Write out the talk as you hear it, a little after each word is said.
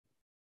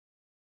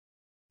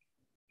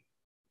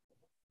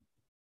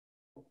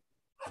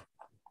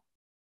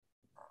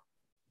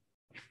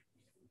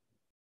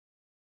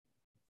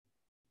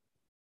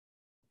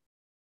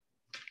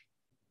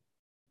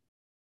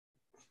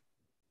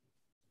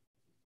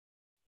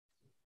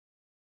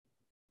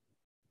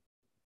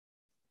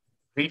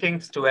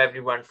Greetings to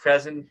everyone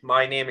present.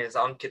 My name is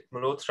Ankit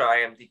Malhotra.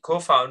 I am the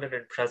co-founder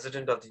and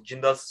president of the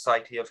Jindal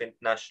Society of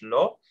International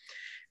Law.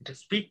 To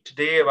speak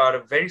today about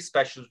a very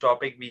special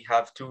topic, we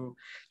have two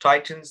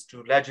titans,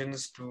 two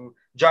legends, two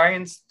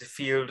giants, the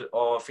field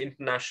of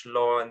international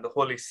law and the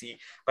Holy See.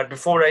 But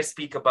before I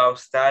speak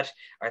about that,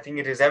 I think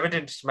it is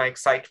evident my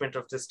excitement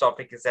of this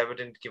topic is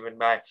evident given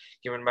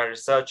my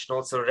research and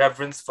also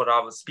reverence for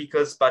our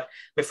speakers. But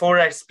before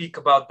I speak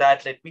about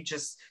that, let me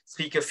just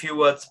speak a few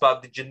words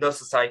about the Jindal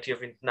Society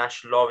of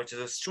International Law, which is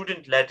a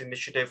student-led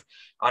initiative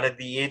under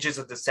the aegis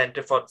of the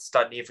Center for the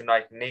Study of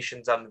United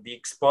Nations under the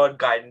expert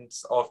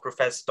guidance of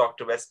Professor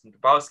Dr. Weston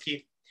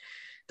Dubowski.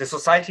 The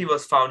society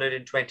was founded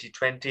in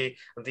 2020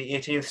 on the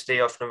 18th day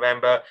of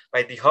November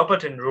by the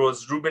Herbert and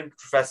Rose Rubin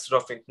Professor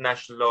of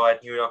International Law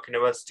at New York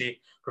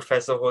University,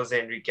 Professor Jose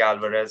Enrique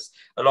Alvarez,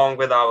 along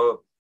with our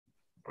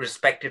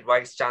respected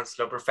Vice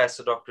Chancellor,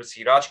 Professor Dr.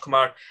 C.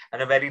 Rajkumar,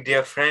 and a very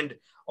dear friend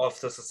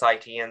of the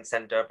Society and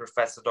Center,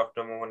 Professor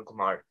Dr. Mohan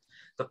Kumar.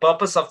 The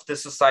purpose of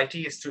this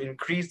society is to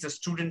increase the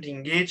student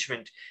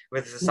engagement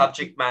with the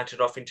subject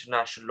matter of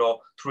international law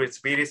through its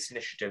various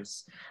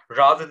initiatives.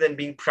 Rather than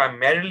being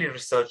primarily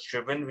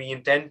research-driven, we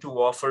intend to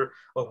offer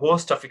a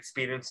host of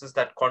experiences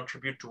that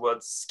contribute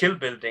towards skill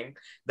building,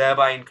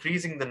 thereby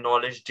increasing the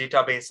knowledge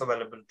database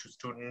available to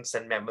students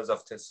and members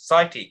of the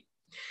society.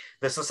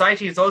 The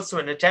society is also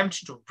an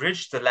attempt to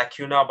bridge the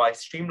lacuna by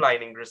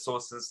streamlining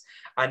resources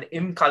and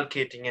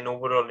inculcating an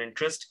overall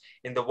interest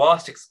in the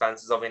vast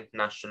expanses of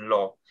international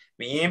law.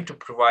 We aim to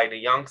provide a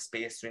young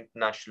space to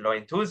international law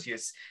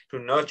enthusiasts to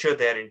nurture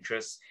their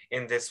interests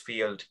in this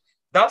field.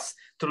 Thus,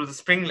 through the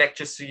spring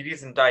lecture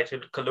series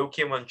entitled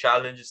Colloquium on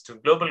Challenges to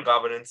Global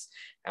Governance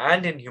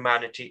and in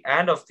Humanity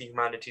and of the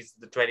Humanities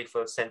of the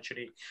 21st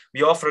Century,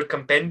 we offer a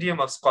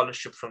compendium of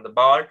scholarship from the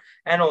bar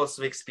and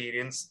also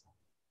experience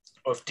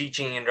of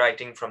teaching and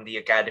writing from the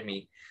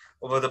academy.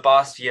 Over the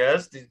past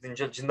years, the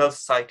Jindal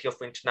Society of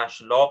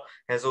International Law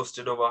has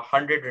hosted over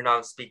 100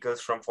 renowned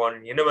speakers from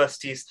foreign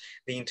universities,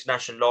 the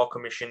International Law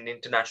Commission,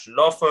 international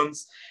law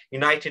firms,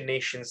 United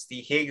Nations,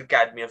 the Hague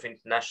Academy of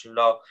International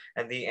Law,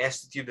 and the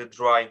Institut de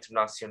Droit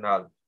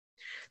International.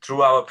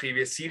 Through our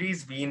previous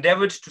series, we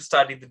endeavored to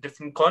study the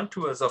different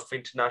contours of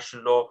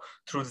international law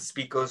through the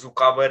speakers who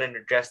cover and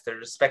address their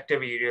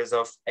respective areas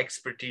of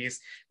expertise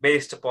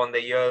based upon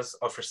their years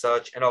of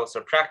research and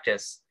also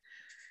practice.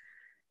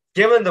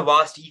 Given the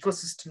vast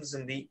ecosystems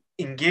and the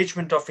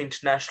engagement of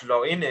international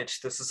law in it,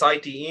 the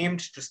society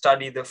aimed to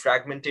study the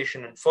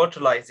fragmentation and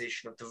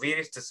fertilization of the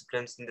various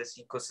disciplines in this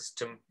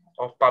ecosystem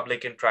of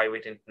public and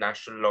private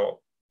international law.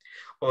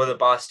 Over the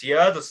past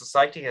year, the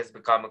society has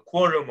become a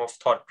quorum of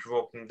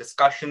thought-provoking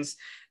discussions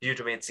due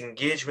to its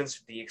engagements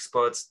with the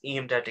experts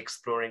aimed at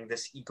exploring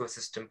this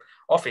ecosystem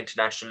of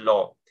international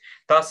law.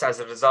 Thus, as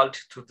a result,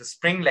 through the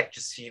spring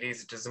lecture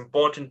series, it is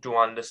important to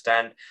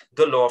understand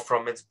the law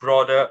from its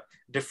broader,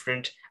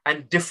 different,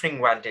 and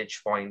differing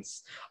vantage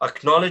points.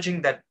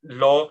 Acknowledging that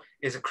law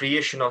is a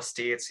creation of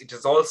states, it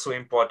is also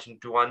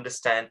important to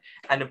understand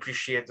and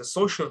appreciate the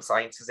social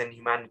sciences and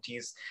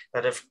humanities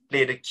that have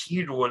played a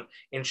key role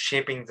in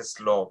shaping this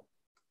law.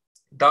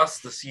 Thus,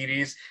 the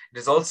series, it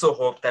is also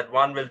hoped that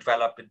one will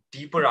develop a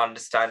deeper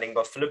understanding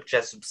of Philip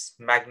Jessup's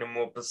magnum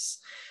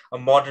opus, A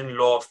Modern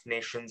Law of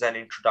Nations, an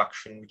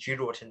Introduction, which he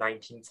wrote in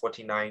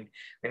 1949,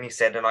 when he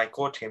said, and I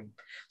quote him,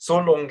 "So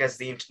long as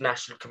the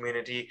international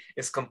community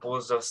is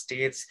composed of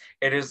states,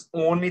 it is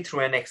only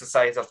through an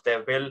exercise of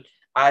their will,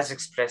 as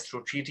expressed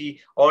through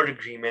treaty or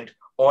agreement,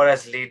 or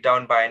as laid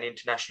down by an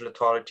international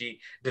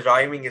authority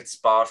deriving its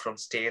power from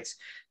states,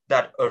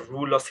 that a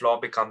rule of law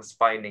becomes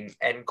binding,"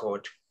 end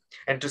quote.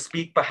 And to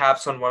speak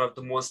perhaps on one of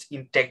the most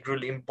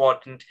integral,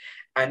 important,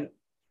 and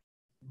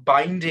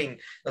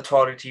binding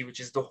authority, which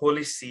is the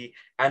Holy See,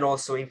 and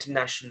also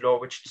international law,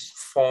 which is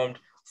formed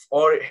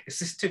or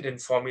assisted in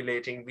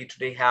formulating, we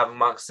today have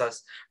amongst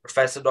us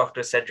Professor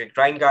Dr. Cedric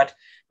Ryngaert.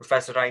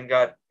 Professor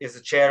Ryngaert is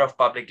the chair of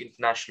public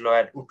international law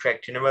at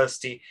Utrecht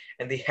University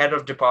and the head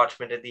of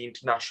department at the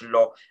international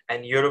law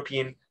and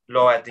European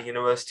law at the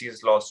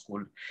university's law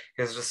school.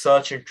 His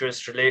research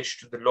interests relate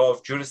to the law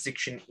of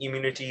jurisdiction,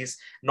 immunities,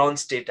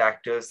 non-state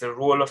actors, the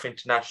role of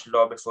international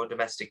law before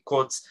domestic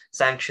courts,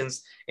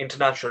 sanctions,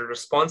 international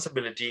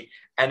responsibility,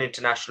 and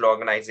international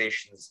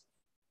organizations.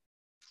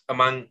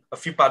 Among a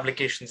few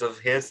publications of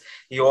his,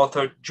 he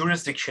authored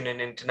Jurisdiction in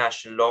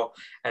International Law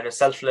and A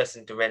Selfless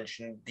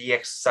Intervention, the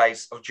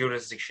Exercise of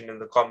Jurisdiction in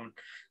the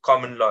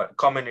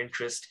Common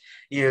Interest.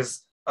 He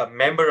is a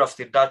member of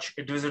the Dutch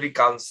Advisory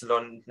Council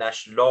on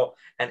International Law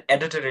and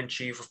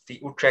editor-in-chief of the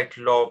Utrecht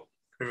Law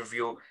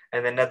Review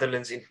and the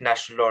Netherlands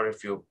International Law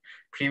Review.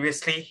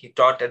 Previously, he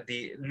taught at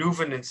the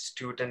Leuven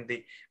Institute and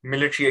the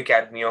Military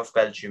Academy of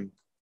Belgium.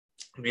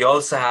 We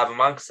also have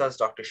amongst us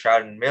Dr.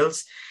 Sharon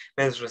Mills.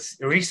 Mills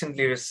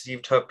recently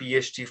received her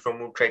Ph.D.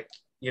 from Utrecht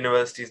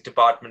University's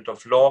Department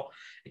of Law,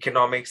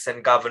 Economics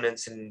and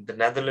Governance in the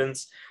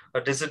Netherlands. Her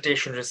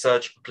dissertation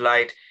research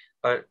applied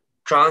a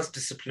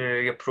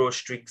transdisciplinary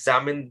approach to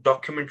examine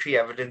documentary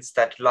evidence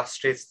that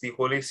illustrates the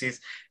Holy See's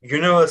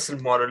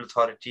universal moral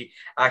authority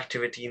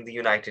activity in the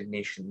United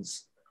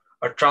Nations.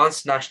 A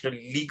transnational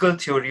legal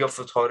theory of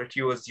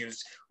authority was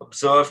used,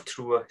 observed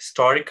through a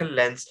historical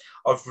lens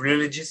of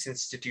religious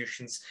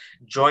institutions,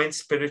 joint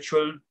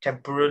spiritual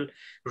temporal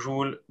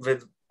rule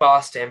with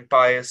past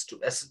empires to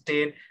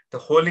ascertain the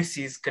Holy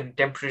See's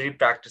contemporary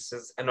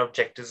practices and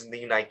objectives in the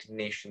United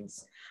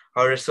Nations.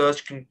 Our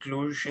research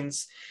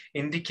conclusions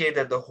indicate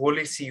that the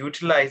Holy See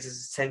utilizes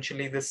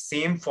essentially the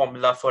same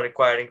formula for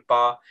acquiring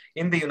power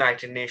in the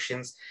United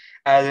Nations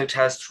as it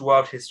has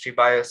throughout history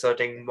by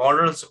asserting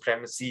moral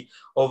supremacy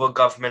over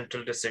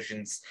governmental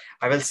decisions.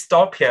 I will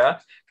stop here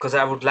because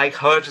I would like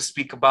her to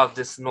speak about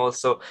this and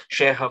also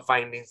share her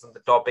findings on the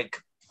topic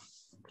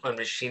on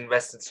which she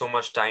invested so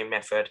much time,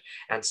 effort,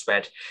 and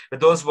sweat. With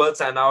those words,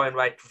 I now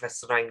invite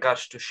Professor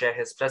Ryngaert to share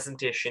his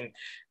presentation,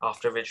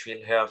 after which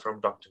we'll hear from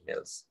Dr.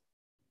 Mills.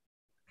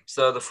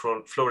 Sir, the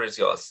floor is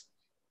yours.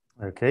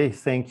 Okay,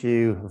 thank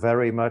you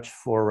very much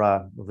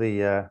for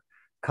the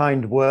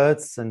kind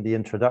words and the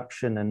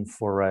introduction and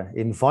for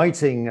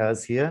inviting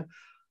us here.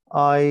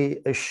 I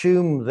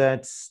assume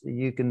that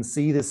you can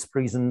see this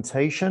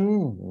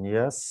presentation.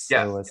 Yes,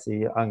 yeah. So I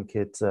see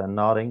Ankit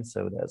nodding,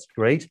 so that's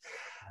great.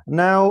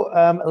 Now,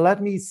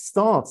 let me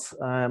start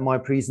my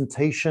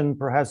presentation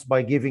perhaps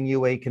by giving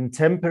you a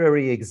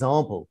contemporary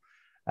example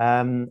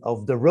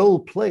of the role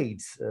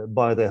played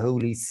by the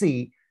Holy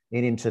See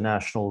in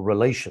international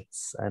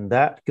relations, and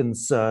that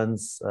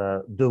concerns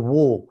the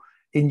war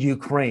in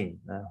Ukraine,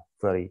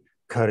 very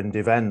current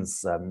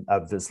events,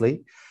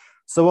 obviously.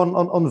 So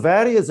on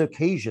various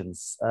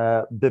occasions,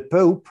 the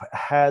Pope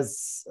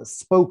has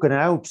spoken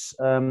out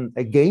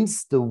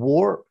against the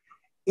war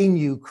in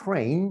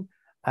Ukraine,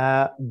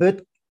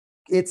 but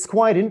it's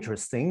quite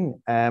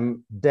interesting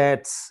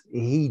that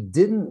he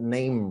didn't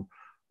name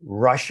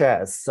Russia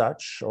as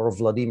such or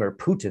Vladimir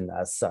Putin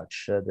as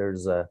such. There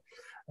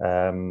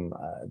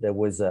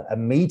was a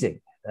meeting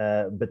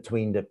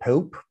between the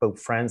Pope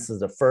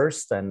Francis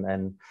I,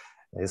 and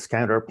his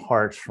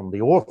counterpart from the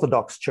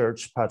Orthodox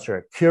Church,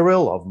 Patriarch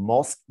Kirill of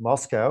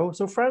Moscow.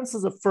 So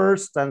Francis I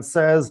then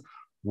says,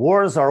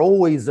 wars are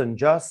always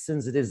unjust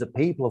since it is the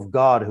people of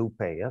God who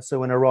pay.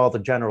 So in a rather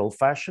general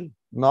fashion,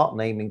 not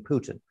naming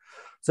Putin.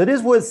 So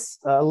this was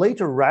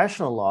later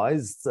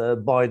rationalized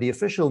by the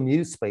official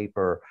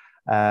newspaper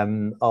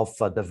of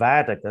the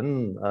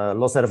Vatican,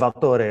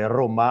 L'Osservatore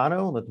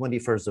Romano, on the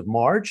 21st of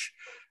March,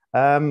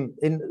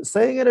 in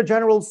saying in a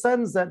general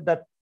sense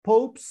that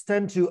popes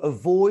tend to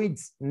avoid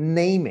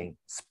naming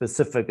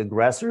specific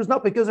aggressors,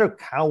 not because they're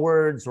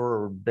cowards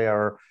or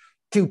they're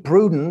too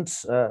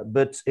prudent,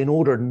 but in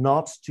order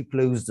not to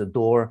close the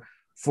door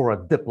for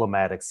a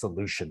diplomatic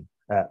solution,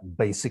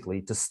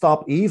 basically to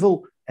stop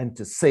evil and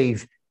to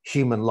save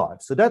human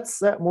lives. So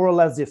that's more or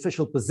less the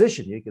official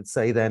position, you could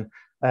say then,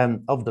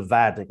 of the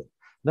Vatican.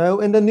 Now,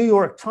 in the New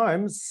York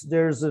Times,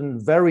 there's a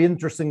very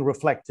interesting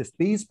reflective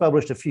piece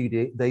published a few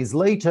days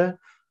later,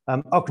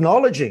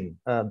 acknowledging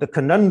the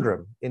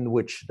conundrum in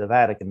which the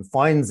Vatican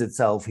finds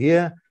itself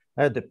here.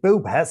 The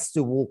Pope has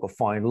to walk a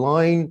fine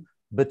line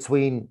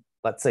between,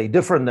 let's say,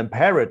 different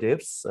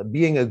imperatives,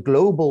 being a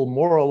global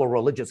moral or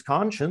religious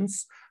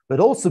conscience, but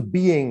also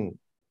being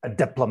a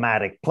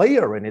diplomatic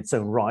player in its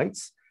own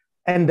rights.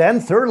 And then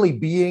thirdly,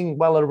 being,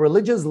 well, a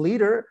religious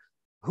leader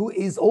who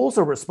is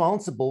also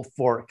responsible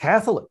for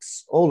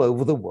Catholics all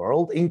over the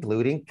world,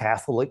 including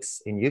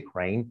Catholics in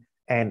Ukraine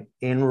and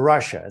in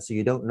Russia. So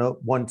you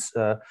don't want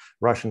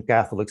Russian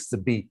Catholics to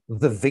be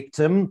the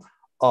victim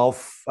of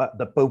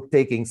the Pope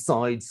taking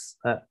sides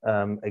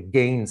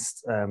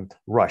against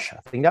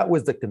Russia. I think that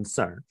was the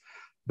concern.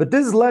 But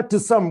this led to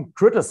some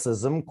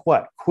criticism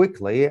quite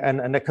quickly,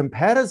 and a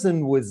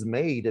comparison was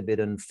made a bit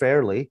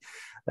unfairly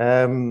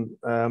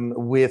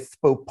with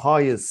Pope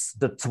Pius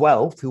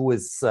XII, who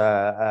was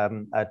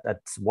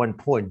at one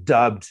point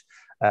dubbed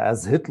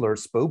as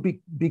Hitler's Pope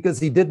because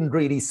he didn't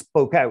really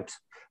speak out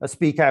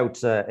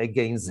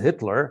against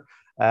Hitler.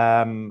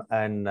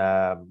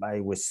 I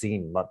was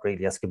seen not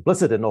really as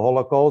complicit in the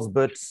Holocaust,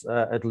 but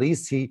at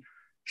least he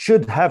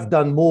should have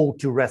done more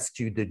to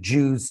rescue the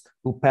Jews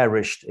who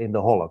perished in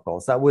the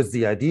Holocaust. That was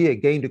the idea.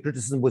 Again, the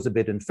criticism was a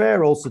bit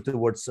unfair also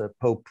towards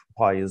Pope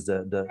Pius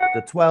the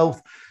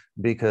 12th,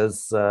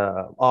 because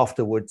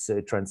afterwards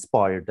it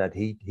transpired that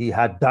he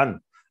had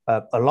done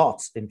a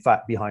lot, in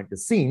fact, behind the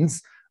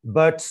scenes,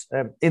 but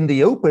in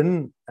the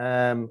open,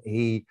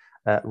 he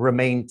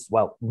remained,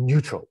 well,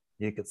 neutral,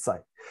 you could say.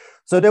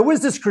 So there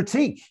was this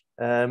critique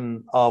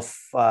of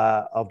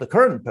the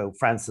current Pope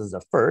Francis I,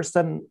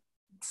 and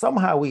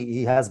somehow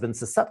he has been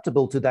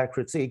susceptible to that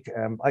critique.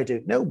 I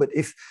don't know, but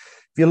if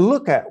you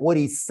look at what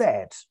he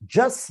said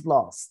just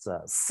last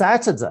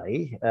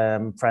Saturday,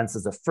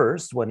 Francis I,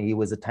 when he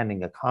was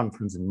attending a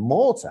conference in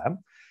Malta,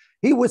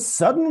 he was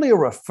suddenly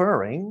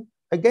referring,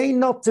 again,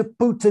 not to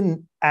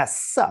Putin as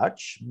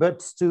such,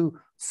 but to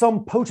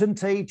some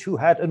potentate who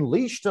had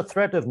unleashed a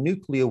threat of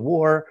nuclear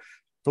war,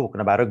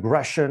 talking about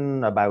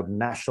aggression, about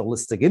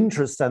nationalistic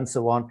interests, and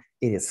so on.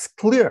 It is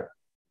clear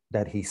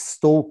that he's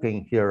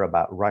talking here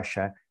about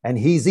Russia, and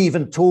he's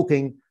even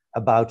talking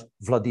about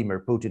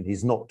Vladimir Putin.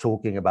 He's not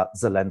talking about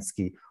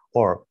Zelensky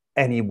or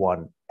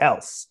anyone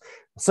else.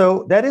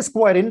 So that is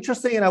quite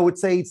interesting, and I would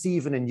say it's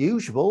even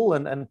unusual,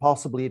 and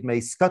possibly it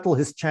may scuttle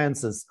his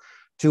chances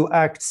to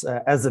act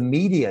as a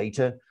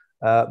mediator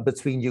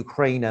between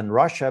Ukraine and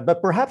Russia.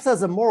 But perhaps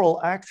as a moral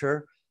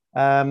actor,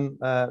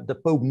 the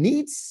Pope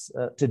needs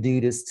to do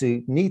this,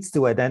 needs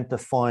to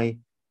identify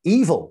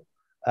evil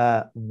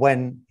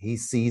when he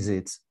sees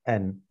it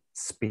and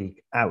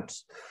speak out.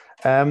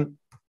 I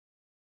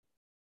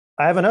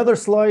have another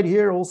slide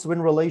here also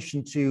in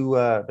relation to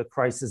the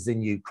crisis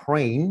in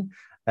Ukraine.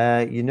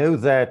 You know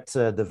that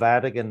the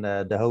Vatican,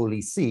 the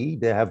Holy See,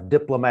 they have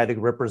diplomatic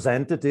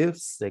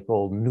representatives, they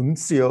call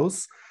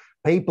nuncios,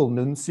 papal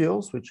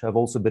nuncios, which have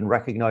also been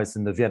recognized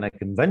in the Vienna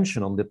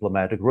Convention on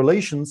Diplomatic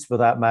Relations for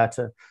that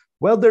matter.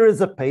 Well, there is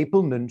a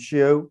papal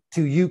nuncio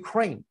to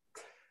Ukraine.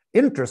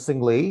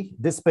 Interestingly,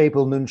 this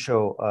papal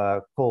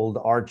nuncio called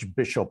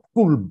Archbishop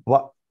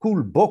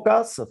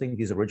Kulbokas, I think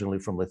he's originally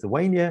from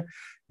Lithuania,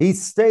 he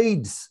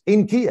stayed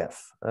in Kiev,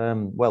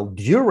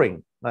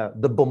 during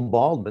the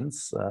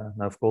bombardments.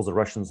 Now, of course, the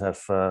Russians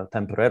have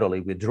temporarily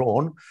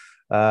withdrawn,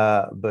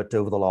 but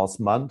over the last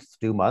month,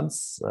 2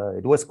 months,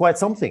 it was quite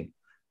something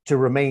to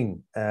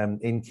remain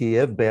in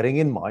Kiev, bearing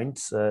in mind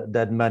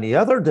that many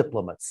other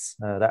diplomats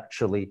had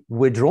actually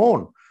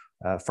withdrawn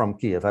from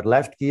Kiev, had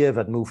left Kiev,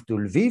 had moved to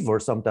Lviv, or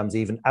sometimes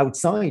even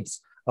outside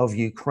of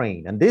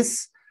Ukraine. And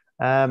this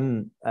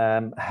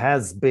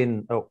has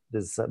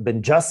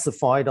been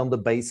justified on the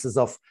basis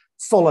of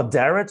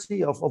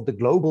solidarity of the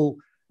global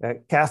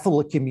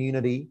Catholic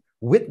community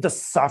with the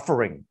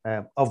suffering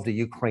of the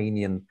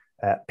Ukrainian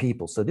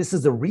people. So this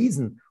is the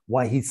reason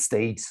why he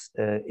stayed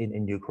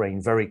in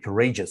Ukraine, very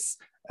courageous.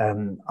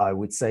 I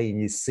would say,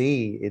 and you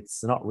see,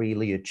 it's not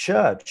really a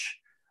church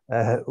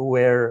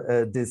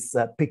where this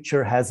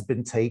picture has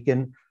been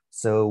taken.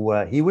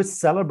 So he was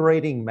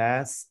celebrating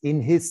Mass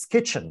in his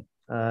kitchen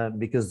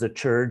because the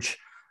church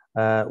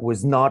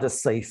was not a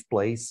safe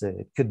place.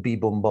 It could be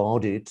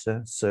bombarded.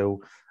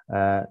 So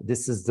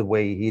this is the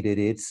way he did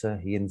it.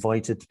 He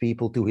invited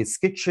people to his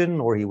kitchen,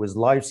 or he was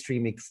live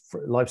streaming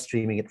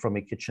it from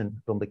a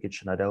kitchen, from the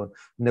kitchen. I don't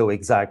know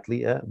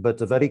exactly,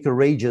 but a very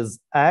courageous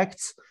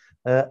act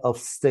of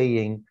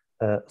staying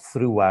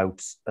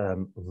throughout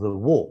the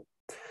war.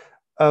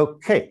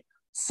 Okay,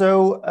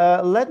 so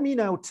let me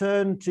now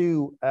turn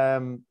to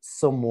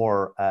some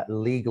more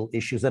legal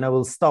issues, and I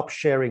will stop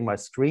sharing my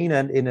screen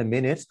and in a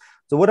minute.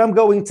 So what I'm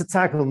going to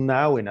tackle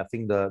now in, I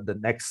think, the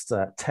next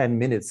 10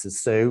 minutes or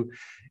so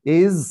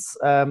is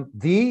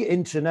the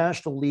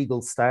international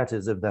legal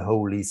status of the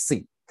Holy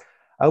See.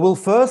 I will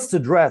first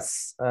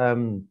address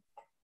the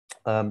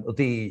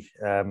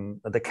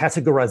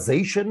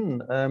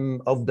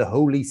categorization of the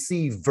Holy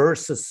See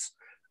versus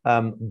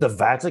the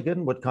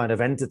Vatican. What kind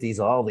of entities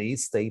are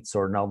these, states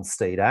or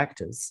non-state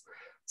actors?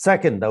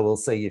 Second, I will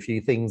say a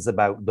few things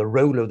about the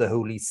role of the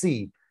Holy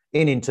See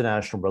in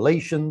international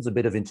relations, a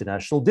bit of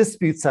international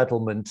dispute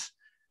settlement,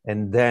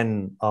 and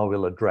then I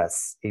will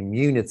address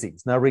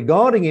immunities. Now,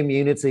 regarding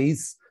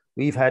immunities,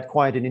 we've had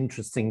quite an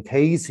interesting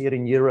case here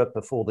in Europe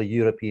before the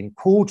European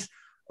Court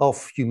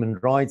of Human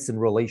Rights in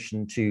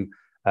relation to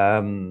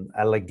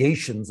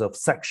allegations of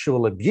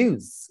sexual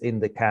abuse in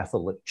the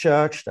Catholic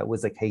Church. That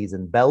was a case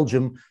in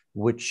Belgium,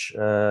 which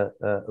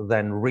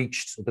then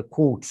reached the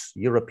court,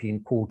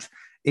 European Court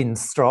in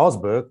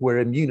Strasbourg, where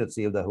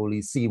immunity of the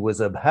Holy See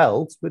was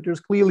upheld. But there's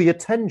clearly a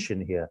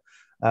tension here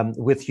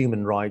with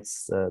human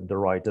rights, the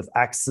right of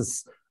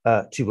access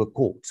to a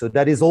court. So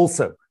that is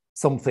also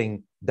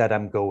something that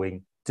I'm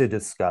going to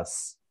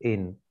discuss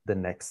in the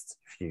next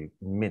few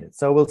minutes.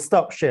 So I will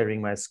stop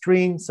sharing my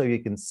screen so you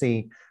can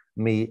see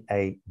me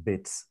a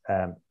bit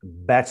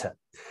better.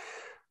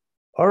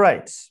 All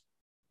right.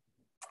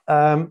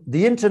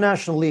 The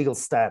international legal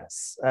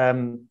status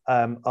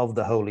of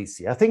the Holy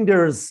See. I think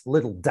there's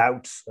little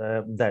doubt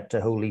that the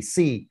Holy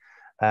See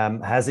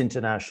has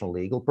international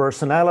legal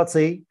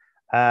personality,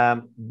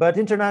 but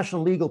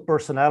international legal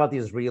personality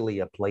is really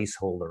a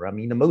placeholder. I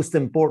mean, the most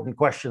important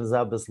question is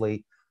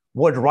obviously,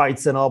 what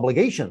rights and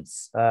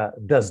obligations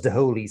does the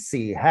Holy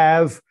See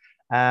have?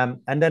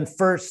 And then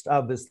first,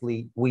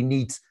 obviously, we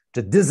need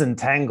to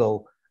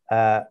disentangle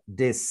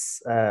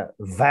this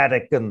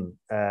Vatican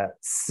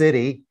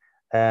city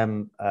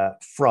from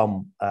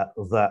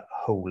the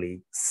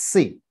Holy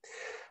See.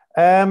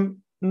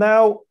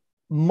 Now,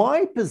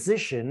 my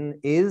position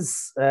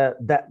is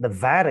that the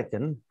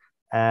Vatican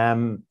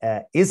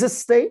is a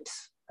state,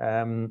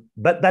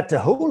 but that the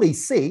Holy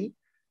See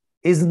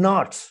is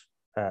not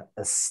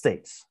a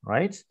state,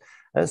 right?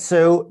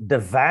 So the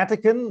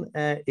Vatican,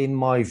 in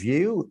my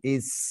view,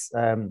 is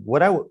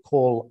what I would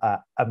call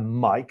a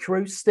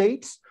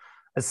microstate,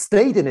 a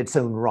state in its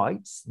own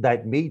right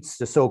that meets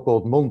the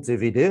so-called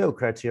Montevideo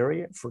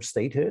criteria for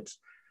statehood.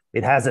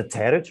 It has a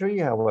territory,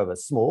 however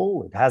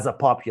small. It has a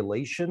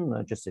population,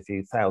 just a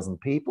few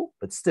thousand people,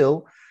 but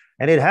still.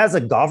 And it has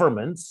a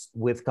government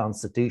with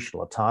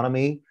constitutional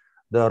autonomy,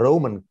 the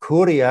Roman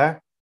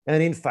Curia,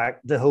 and in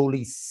fact, the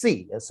Holy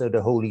See. So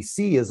the Holy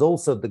See is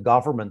also the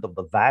government of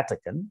the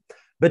Vatican,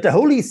 But the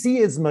Holy See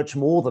is much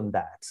more than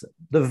that.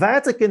 The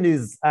Vatican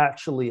is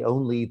actually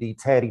only the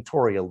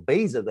territorial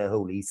base of the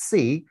Holy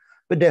See,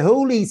 but the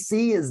Holy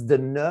See is the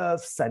nerve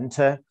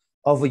center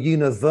of a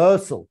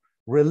universal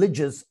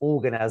religious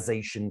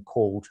organization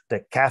called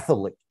the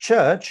Catholic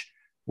Church,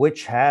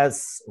 which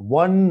has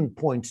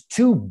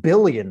 1.2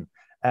 billion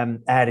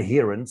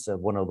adherents,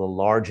 one of the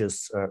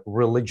largest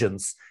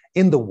religions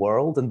in the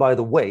world. And by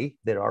the way,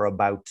 there are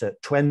about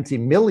 20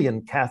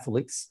 million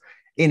Catholics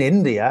in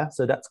India,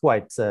 so that's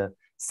quite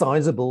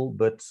sizable,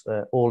 but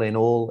all in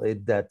all,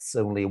 that's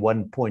only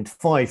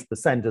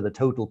 1.5% of the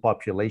total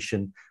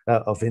population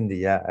of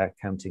India,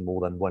 counting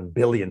more than 1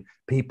 billion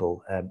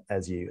people,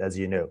 as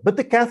you know. But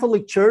the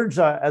Catholic Church,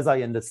 as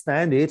I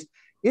understand it,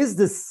 is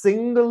the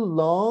single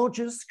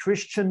largest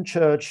Christian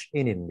church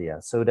in India.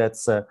 So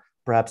that's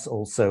perhaps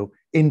also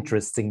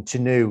interesting to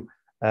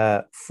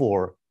know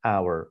for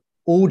our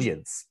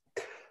audience.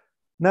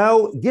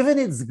 Now, given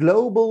its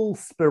global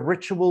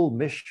spiritual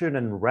mission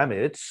and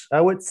remit,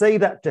 I would say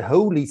that the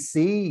Holy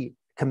See,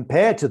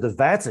 compared to the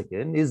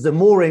Vatican, is the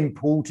more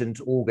important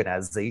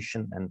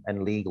organization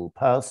and legal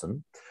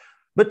person.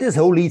 But this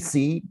Holy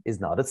See is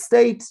not a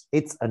state,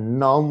 it's a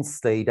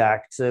non-state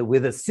actor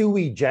with a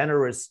sui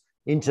generis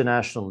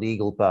international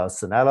legal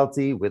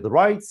personality with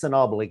rights and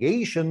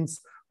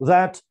obligations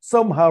that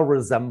somehow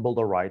resemble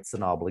the rights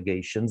and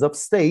obligations of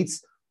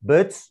states,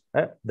 but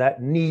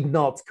that need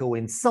not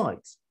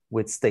coincide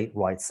with state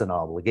rights and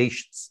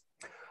obligations.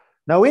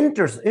 Now,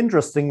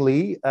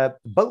 interestingly,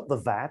 both the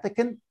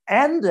Vatican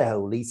and the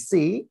Holy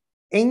See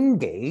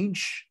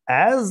engage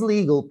as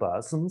legal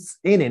persons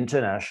in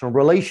international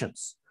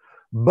relations.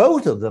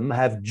 Both of them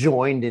have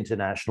joined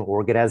international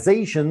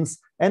organizations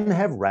and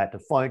have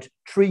ratified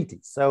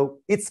treaties. So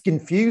it's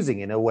confusing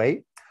in a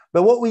way.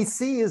 But what we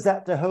see is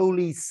that the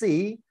Holy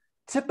See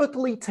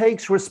typically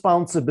takes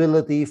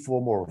responsibility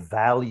for more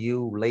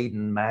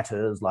value-laden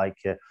matters like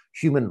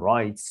human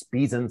rights,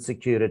 peace and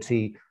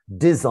security,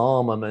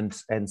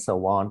 disarmament, and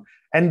so on.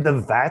 And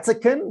the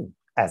Vatican,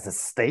 as a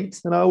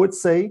state, and I would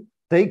say,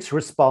 takes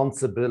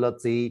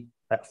responsibility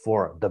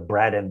for the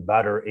bread and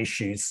butter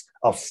issues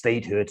of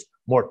statehood,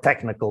 more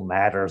technical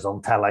matters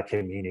on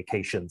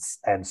telecommunications,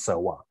 and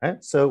so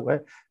on. So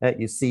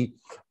you see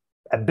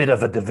a bit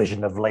of a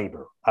division of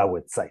labor, I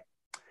would say.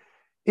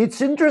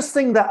 It's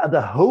interesting that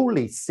the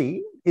Holy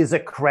See is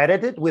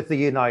accredited with the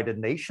United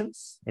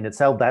Nations. In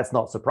itself, that's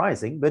not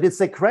surprising, but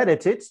it's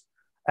accredited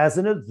as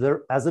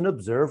an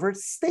observer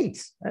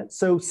state.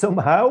 So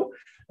somehow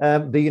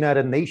the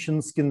United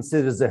Nations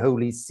considers the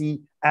Holy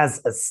See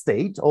as a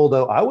state,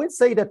 although I would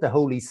say that the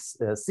Holy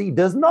See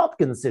does not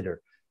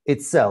consider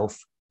itself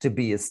to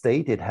be a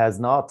state. It has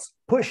not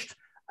pushed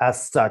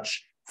as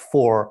such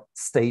for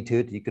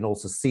statehood. You can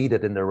also see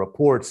that in the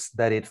reports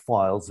that it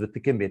files with the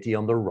Committee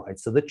on the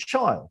Rights of the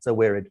Child, so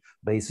where it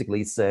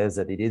basically says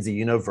that it is a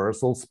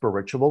universal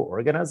spiritual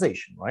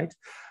organization, right?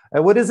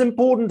 What is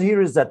important here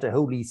is that the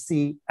Holy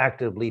See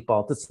actively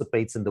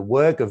participates in the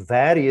work of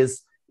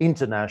various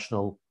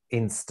international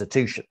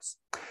institutions.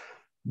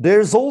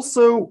 There's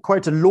also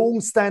quite a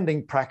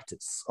long-standing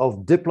practice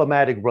of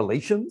diplomatic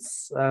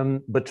relations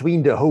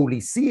between the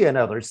Holy See and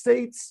other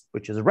states,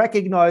 which is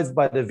recognized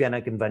by the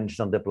Vienna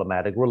Convention on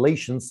Diplomatic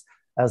Relations,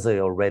 as I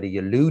already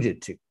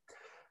alluded to.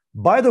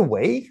 By the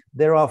way,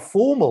 there are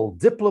formal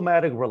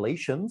diplomatic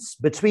relations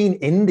between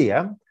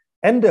India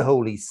and the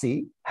Holy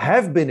See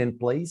have been in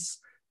place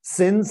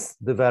since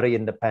the very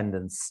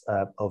independence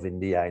of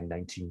India in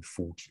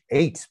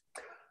 1948.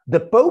 The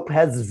Pope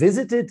has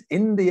visited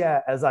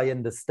India, as I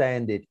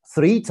understand it,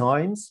 3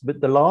 times,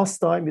 but the last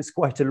time is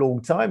quite a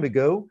long time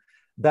ago.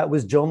 That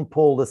was John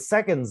Paul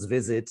II's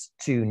visit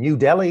to New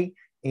Delhi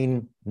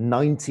in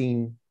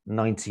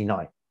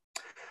 1999.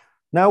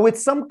 Now, with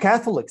some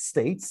Catholic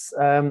states,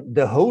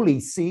 the Holy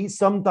See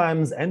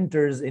sometimes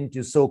enters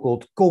into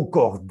so-called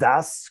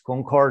concordats,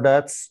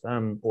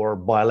 or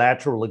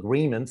bilateral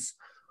agreements,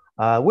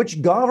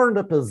 which govern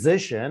the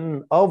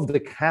position of the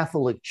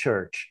Catholic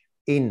Church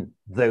in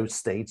those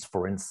states.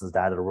 For instance,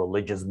 that a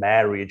religious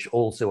marriage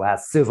also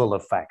has civil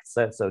effects.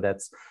 So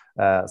that's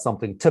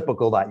something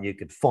typical that you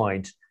could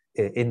find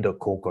in the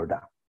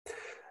Concordat.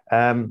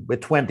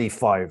 With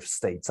 25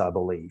 states, I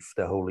believe,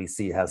 the Holy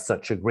See has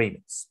such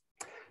agreements.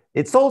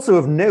 It's also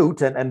of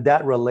note, and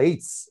that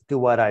relates to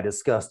what I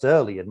discussed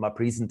earlier in my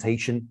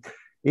presentation,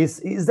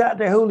 is that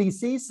the Holy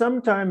See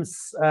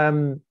sometimes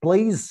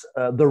plays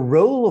the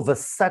role of a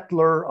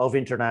settler of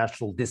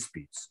international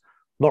disputes.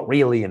 Not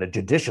really in a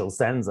judicial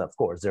sense, of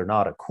course, they're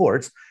not a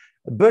court,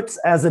 but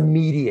as a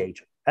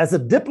mediator, as a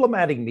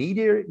diplomatic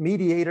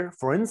mediator,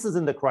 for instance,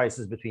 in the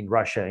crisis between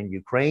Russia and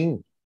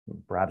Ukraine.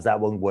 Perhaps that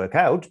won't work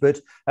out, but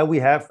we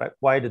have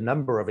quite a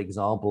number of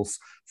examples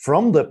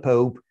from the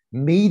Pope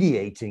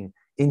mediating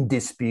in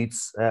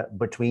disputes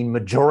between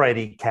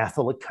majority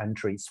Catholic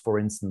countries, for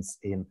instance,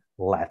 in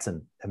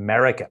Latin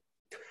America.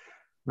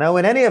 Now,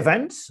 in any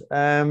event,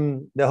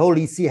 the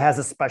Holy See has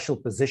a special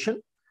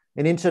position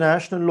in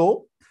international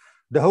law.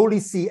 The Holy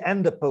See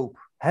and the Pope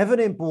have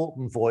an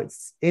important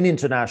voice in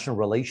international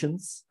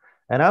relations.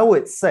 And I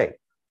would say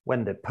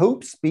when the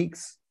Pope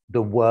speaks,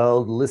 the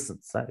world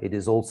listens. It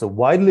is also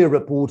widely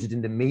reported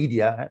in the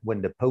media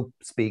when the Pope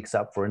speaks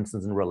up, for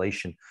instance, in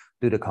relation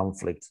to the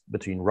conflict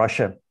between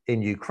Russia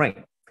and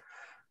Ukraine.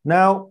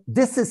 Now,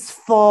 this is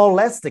far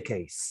less the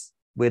case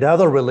with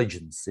other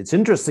religions. It's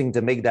interesting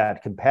to make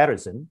that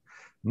comparison.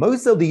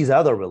 Most of these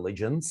other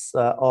religions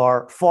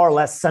are far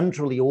less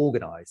centrally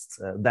organized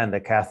than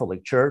the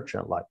Catholic Church,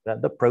 like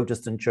the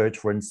Protestant Church,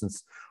 for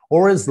instance,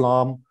 or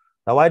Islam.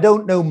 Now, I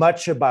don't know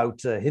much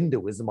about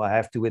Hinduism, I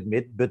have to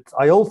admit, but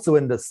I also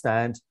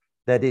understand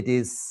that it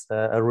is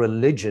a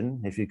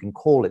religion, if you can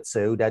call it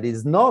so, that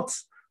is not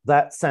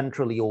that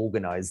centrally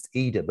organized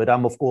either. But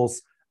I'm, of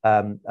course,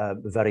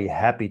 very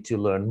happy to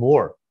learn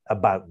more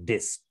about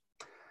this.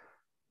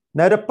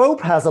 Now, the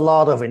Pope has a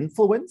lot of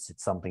influence.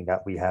 It's something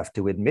that we have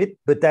to admit,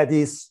 but that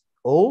is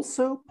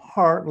also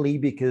partly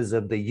because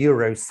of the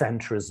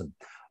Eurocentrism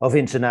of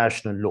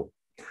international law.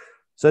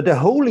 So the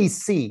Holy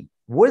See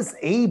was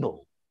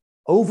able,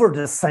 over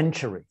the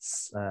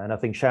centuries, and I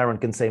think Sharon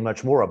can say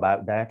much more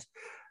about that,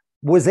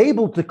 was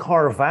able to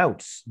carve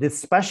out this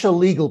special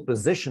legal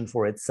position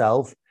for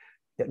itself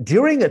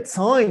during a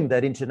time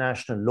that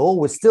international law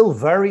was still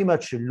very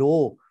much a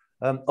law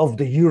of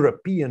the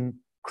European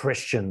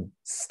Christian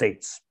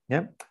states.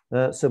 Yeah,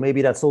 so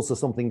maybe that's also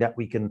something that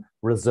we can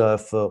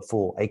reserve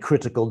for a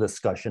critical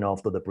discussion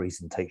after the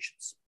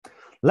presentations.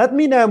 Let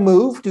me now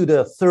move to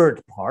the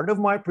third part of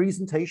my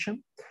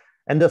presentation.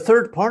 And the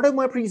third part of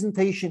my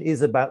presentation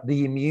is about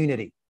the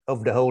immunity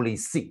of the Holy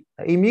See.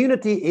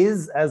 Immunity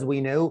is, as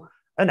we know,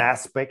 an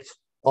aspect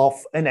of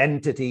an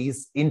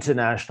entity's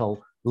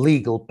international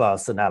legal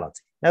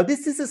personality. Now,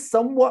 this is a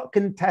somewhat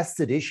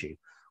contested issue,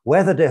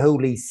 whether the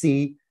Holy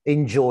See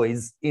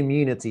enjoys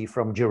immunity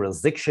from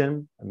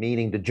jurisdiction,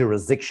 meaning the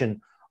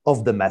jurisdiction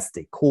of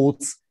domestic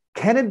courts.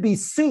 Can it be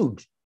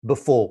sued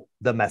before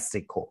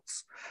domestic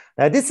courts?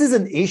 Now, this is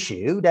an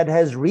issue that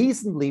has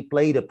recently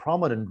played a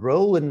prominent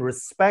role in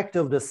respect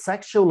of the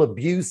sexual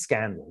abuse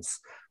scandals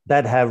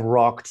that have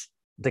rocked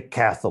the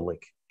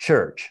Catholic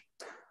Church.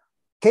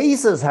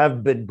 Cases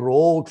have been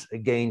brought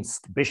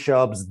against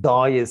bishops,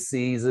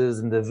 dioceses,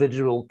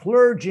 individual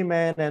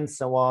clergymen, and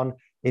so on.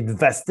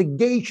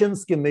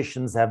 Investigations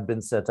commissions have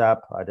been set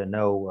up. I don't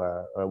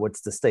know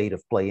what's the state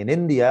of play in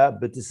India,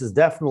 but this is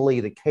definitely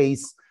the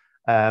case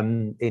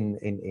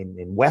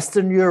in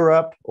Western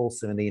Europe,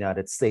 also in the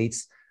United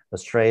States,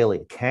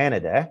 Australia,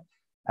 Canada.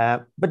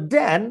 But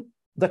then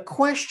the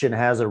question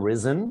has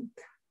arisen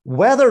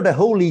whether the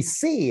Holy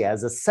See,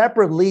 as a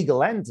separate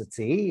legal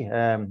entity,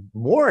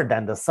 more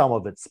than the sum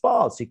of its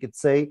parts, you could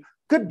say,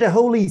 could the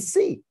Holy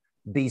See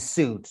be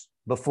sued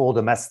before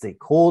domestic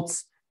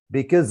courts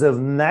because of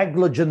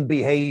negligent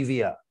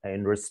behavior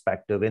in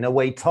respect of, in a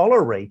way,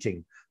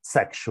 tolerating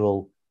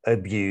sexual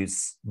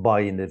abuse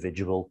by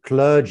individual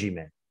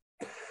clergymen?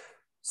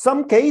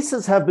 Some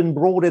cases have been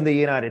brought in the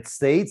United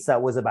States.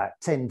 That was about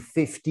 10,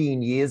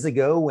 15 years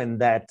ago when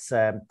that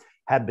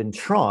had been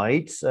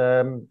tried.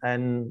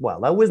 And,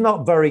 well, that was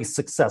not very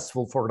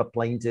successful for the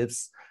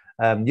plaintiffs.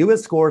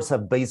 US courts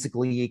have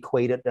basically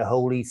equated the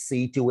Holy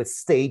See to a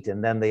state,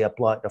 and then they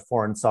applied the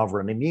Foreign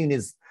Sovereign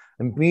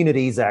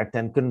Immunities Act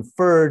and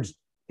conferred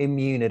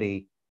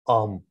immunity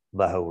on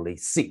the Holy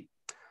See.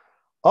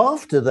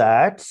 After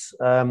that,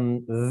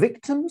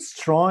 victims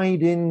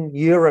tried in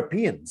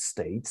European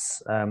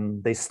states.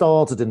 They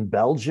started in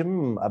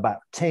Belgium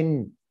about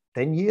 10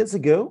 years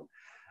ago,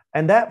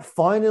 and that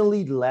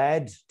finally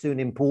led to an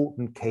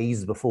important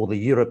case before the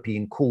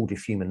European Court of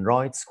Human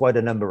Rights. Quite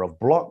a number of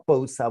blog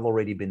posts have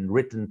already been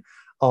written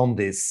on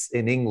this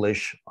in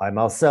English. I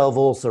myself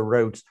also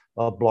wrote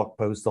a blog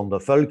post on the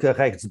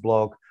Völkerrechts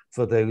blog.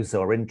 For those who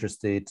are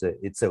interested,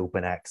 it's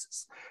open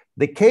access.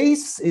 The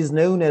case is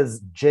known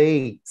as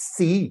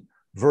JC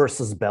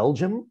versus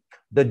Belgium.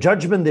 The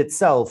judgment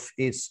itself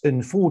is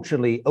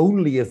unfortunately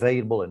only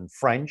available in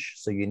French,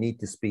 so you need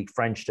to speak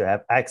French to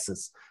have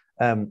access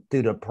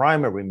to the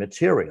primary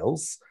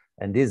materials.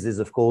 And this is,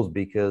 of course,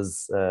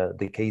 because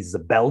the case is a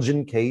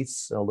Belgian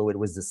case, although it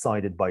was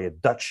decided by a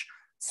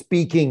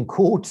Dutch-speaking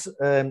court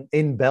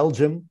in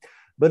Belgium.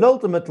 But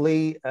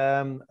ultimately,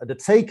 the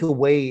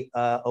takeaway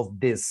of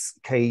this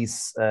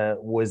case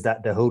was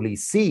that the Holy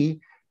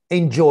See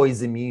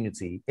enjoys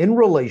immunity in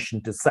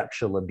relation to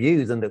sexual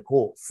abuse. And the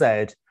court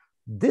said,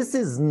 this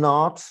is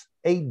not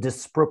a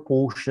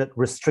disproportionate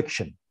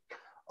restriction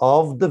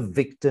of the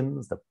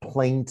victims, the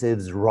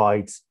plaintiff's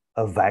rights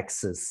of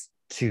access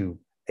to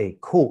a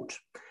court.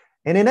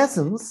 And in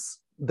essence,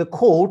 the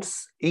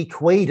courts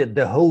equated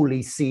the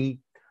Holy See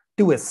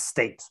to a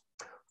state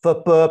for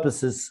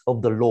purposes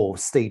of the law of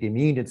state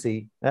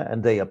immunity,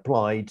 and they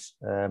applied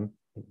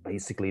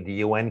basically the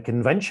UN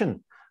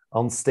Convention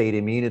on State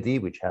Immunity,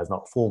 which has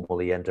not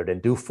formally entered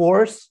into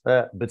force,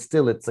 but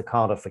still it's a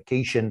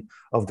codification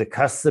of the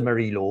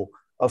customary law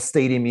of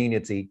state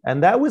immunity.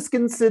 And that was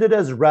considered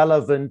as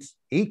relevant,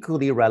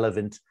 equally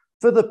relevant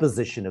for the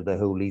position of the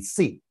Holy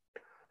See.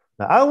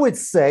 Now, I would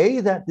say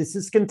that this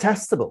is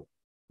contestable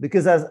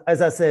because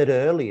as I said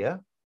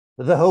earlier,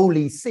 the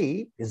Holy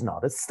See is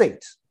not a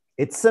state.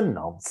 It's a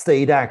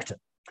non-state actor.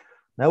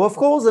 Now, of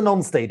course, a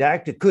non-state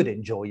actor could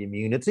enjoy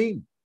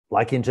immunity,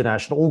 like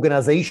international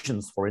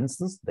organizations, for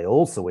instance. They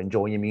also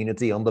enjoy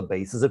immunity on the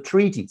basis of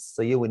treaties.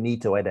 So you would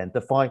need to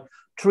identify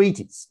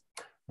treaties.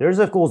 There's,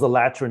 of course, the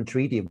Lateran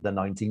Treaty of the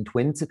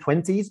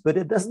 1920s, but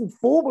it doesn't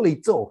formally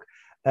talk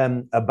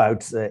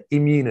about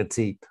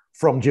immunity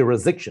from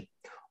jurisdiction.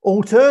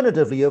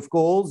 Alternatively, of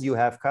course, you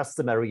have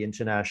customary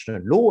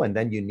international law, and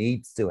then you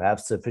need to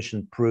have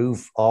sufficient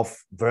proof of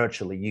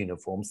virtually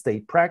uniform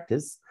state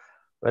practice.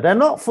 But I'm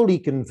not fully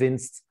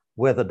convinced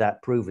whether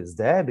that proof is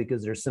there,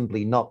 because there's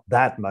simply not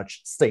that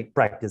much state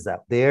practice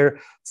out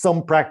there.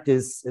 Some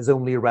practice is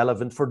only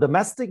relevant for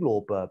domestic law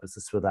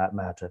purposes, for that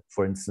matter,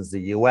 for instance, the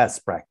US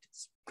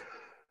practice.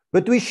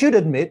 But we should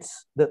admit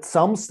that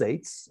some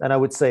states, and I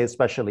would say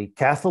especially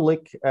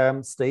Catholic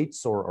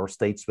states or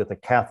states with a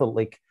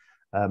Catholic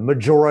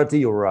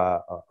majority or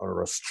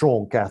a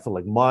strong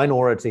Catholic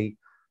minority,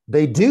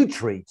 they do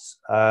treat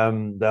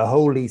the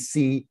Holy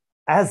See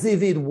as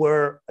if it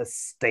were a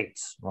state,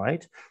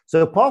 right?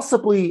 So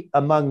possibly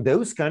among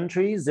those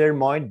countries, there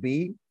might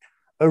be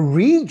a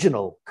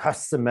regional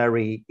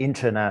customary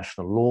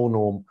international law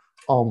norm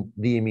on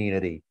the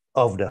immunity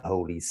of the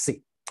Holy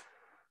See.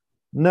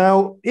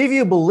 Now, if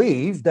you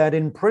believe that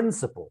in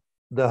principle,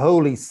 the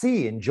Holy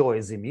See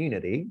enjoys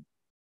immunity,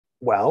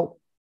 well,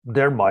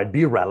 there might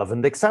be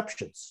relevant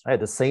exceptions.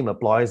 The same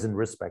applies in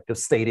respect of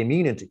state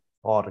immunity.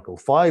 Article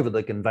 5 of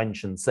the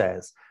Convention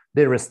says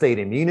there is state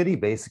immunity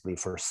basically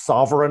for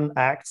sovereign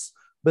acts,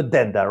 but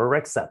then there are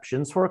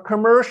exceptions for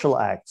commercial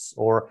acts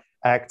or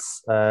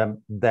acts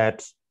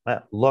that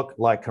look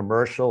like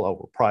commercial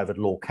or private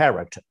law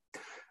character.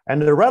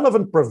 And the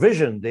relevant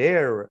provision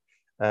there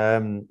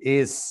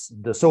is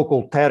the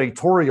so-called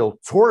territorial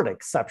tort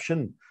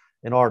exception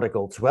in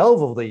Article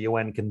 12 of the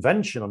UN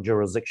Convention on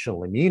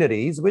Jurisdictional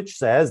Immunities, which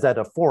says that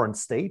a foreign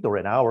state, or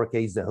in our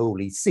case, the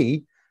Holy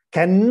See,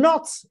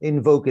 cannot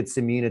invoke its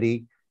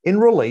immunity in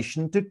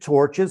relation to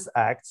tortious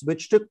acts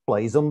which took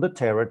place on the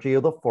territory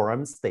of the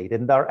foreign state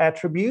and are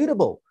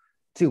attributable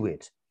to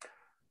it.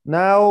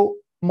 Now,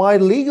 my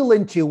legal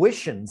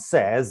intuition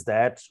says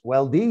that,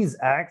 well, these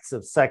acts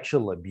of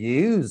sexual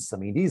abuse, I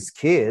mean, these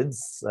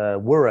kids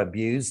were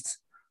abused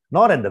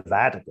not in the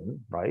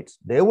Vatican, right?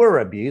 They were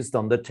abused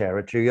on the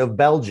territory of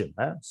Belgium.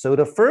 So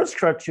the first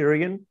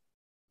criterion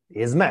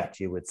is met,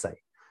 you would say.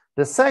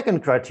 The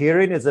second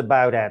criterion is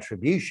about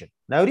attribution.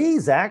 Now,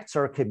 these acts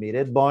are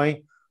committed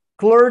by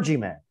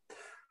clergymen.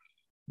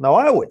 Now,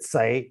 I would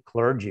say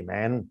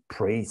clergymen,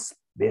 priests,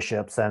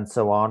 bishops, and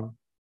so on.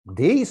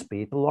 These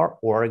people are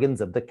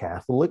organs of the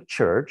Catholic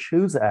Church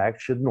whose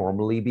acts should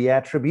normally be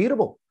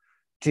attributable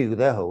to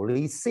the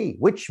Holy See,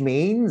 which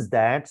means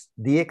that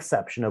the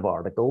exception of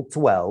Article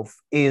 12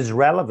 is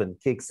relevant,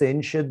 kicks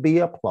in, should be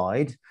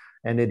applied,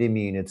 and that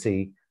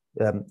immunity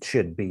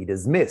should be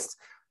dismissed.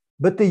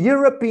 But the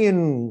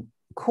European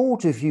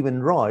Court of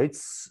Human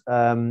Rights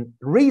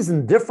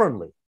reasoned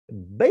differently.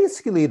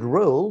 Basically, it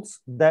ruled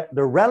that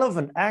the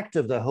relevant act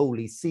of the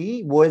Holy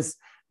See was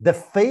the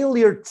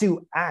failure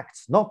to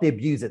act, not the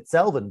abuse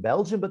itself in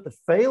Belgium, but the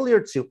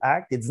failure to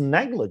act, its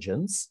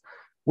negligence,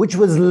 which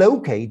was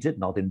located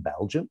not in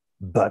Belgium,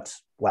 but,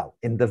 well,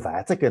 in the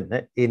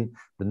Vatican, in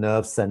the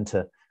nerve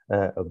center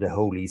of the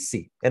Holy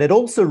See. And it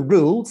also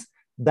ruled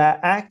that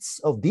acts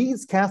of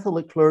these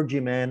Catholic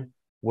clergymen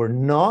were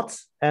not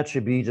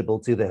attributable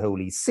to the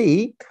Holy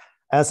See,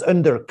 as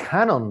under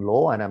canon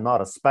law, and I'm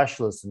not a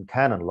specialist in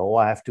canon law,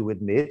 I have to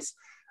admit,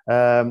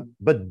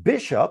 but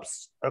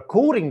bishops,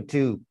 according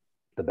to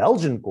the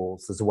Belgian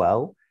courts as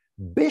well,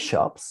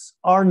 bishops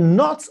are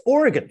not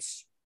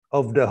organs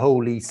of the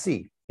Holy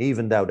See,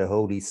 even though the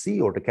Holy See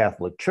or the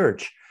Catholic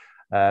Church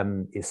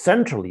is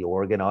centrally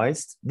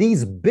organized.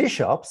 These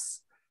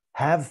bishops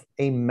have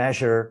a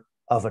measure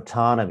of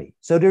autonomy.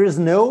 So there is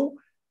no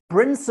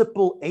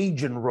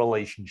principal-agent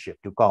relationship,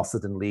 to cast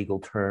it in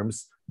legal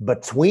terms,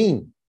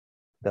 between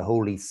the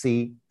Holy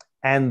See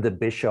and the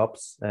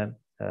bishops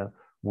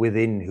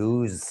within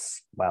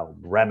whose, well,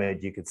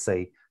 remit, you could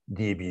say,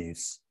 the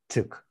abuse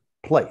took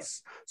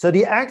place. So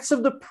the acts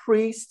of the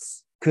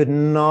priests could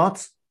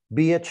not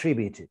be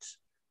attributed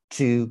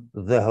to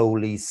the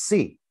Holy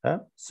See.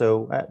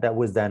 So that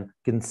was then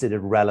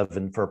considered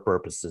relevant for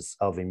purposes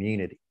of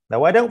immunity.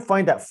 Now, I don't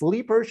find that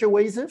fully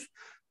persuasive,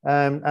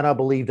 and I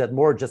believe that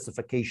more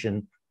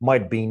justification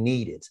might be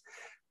needed.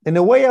 In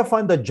a way, I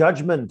find the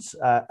judgment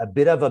a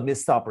bit of a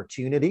missed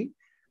opportunity,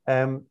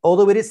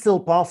 although it is still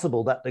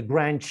possible that the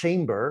Grand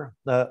Chamber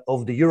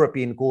of the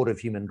European Court of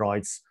Human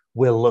Rights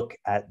will look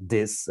at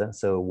this.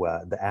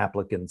 So the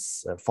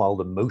applicants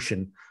filed a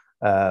motion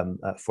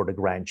for the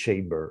Grand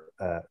Chamber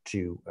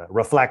to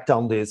reflect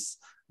on this.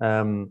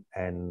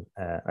 And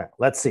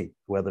let's see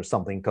whether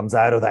something comes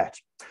out of that.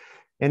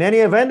 In any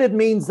event, it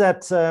means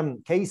that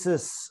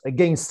cases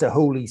against the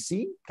Holy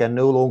See can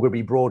no longer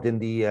be brought in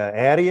the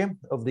area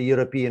of the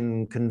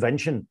European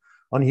Convention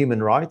on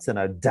Human Rights, and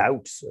I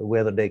doubt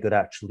whether they could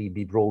actually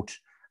be brought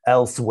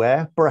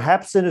elsewhere,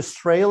 perhaps in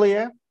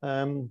Australia.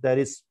 That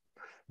is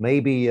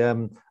maybe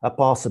a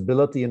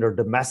possibility under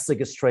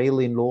domestic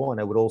Australian law. And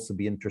I would also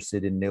be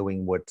interested in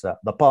knowing what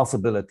the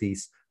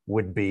possibilities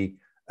would be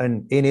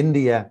in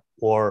India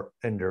or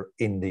under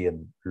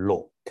Indian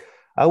law.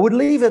 I would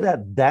leave it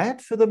at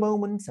that for the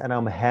moment, and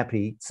I'm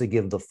happy to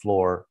give the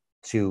floor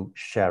to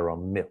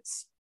Sharon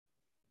Mills.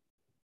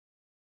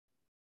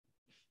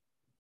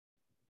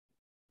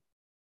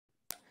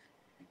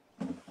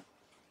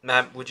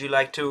 Ma'am, would you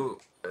like to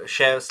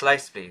share a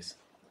slice, please?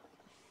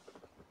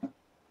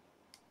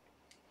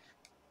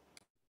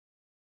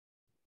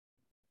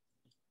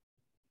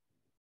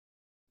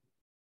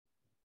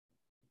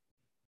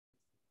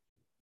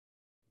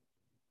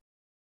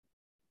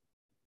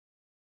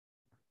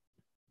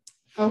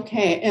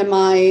 Okay, am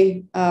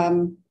I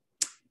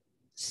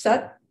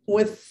set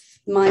with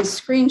my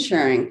screen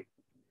sharing?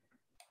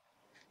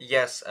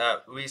 Yes,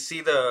 we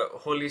see the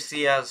Holy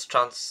See as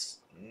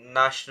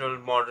Transnational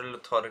Model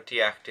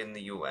Authority Act in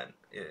the UN.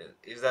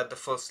 Is that the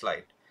first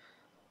slide?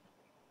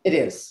 It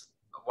is.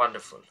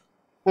 Wonderful.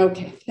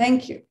 Okay,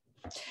 thank you.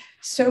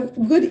 So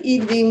good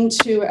evening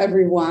to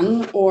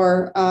everyone,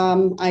 or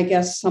I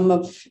guess some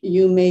of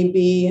you may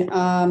be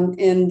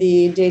in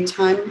the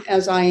daytime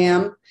as I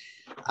am.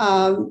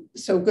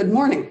 So good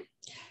morning.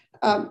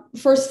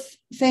 First,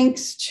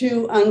 thanks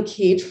to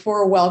Ankit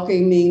for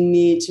welcoming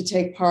me to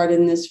take part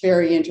in this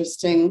very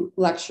interesting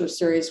lecture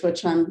series,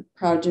 which I'm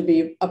proud to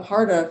be a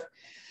part of.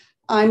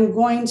 I'm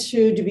going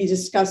to be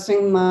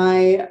discussing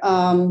my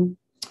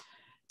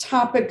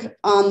topic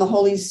on the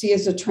Holy See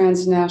as a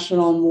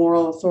transnational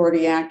moral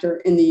authority actor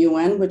in the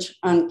UN, which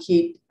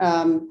Ankit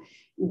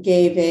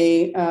gave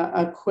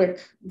a quick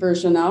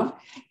version of.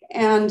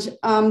 And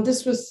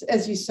this was,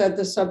 as you said,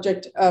 the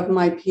subject of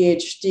my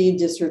Ph.D.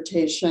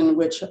 dissertation,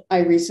 which I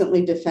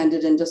recently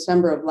defended in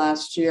December of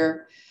last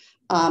year.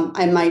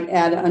 I might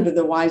add, under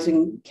the wise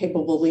and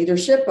capable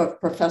leadership of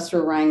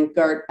Professor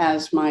Ryngaert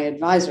as my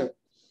advisor.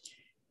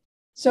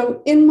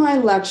 So in my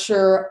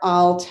lecture,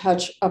 I'll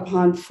touch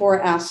upon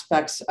 4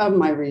 aspects of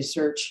my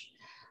research.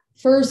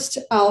 First,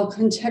 I'll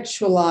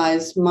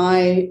contextualize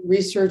my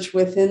research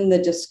within the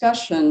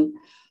discussion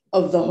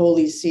of the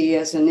Holy See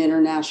as an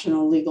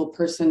international legal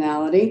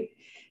personality.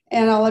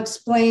 And I'll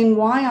explain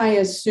why I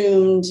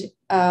assumed,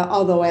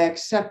 although I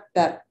accept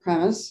that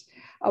premise,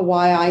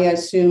 why I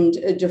assumed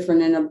a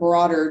different and a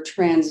broader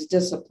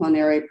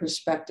transdisciplinary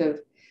perspective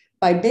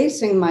by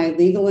basing my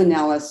legal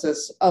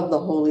analysis of the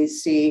Holy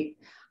See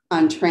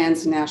on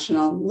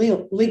transnational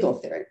legal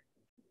theory.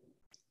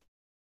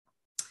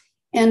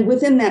 And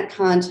within that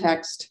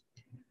context,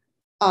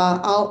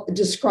 I'll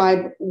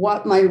describe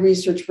what my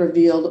research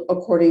revealed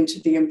according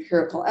to the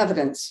empirical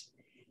evidence.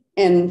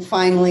 And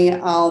finally,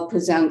 I'll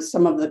present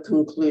some of the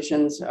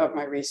conclusions of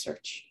my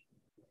research.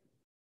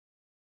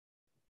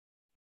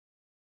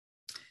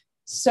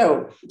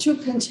 So to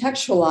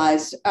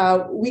contextualize,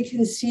 we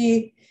can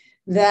see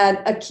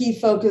that a key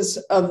focus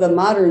of the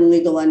modern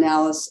legal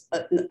analysis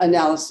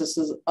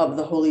of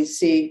the Holy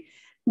See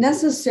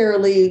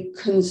necessarily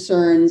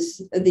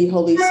concerns the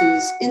Holy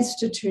See's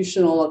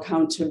institutional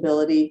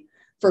accountability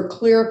for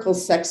clerical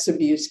sex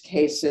abuse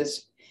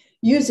cases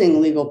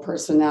using legal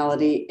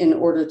personality in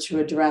order to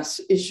address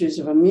issues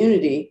of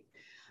immunity.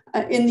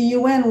 In the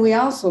UN, we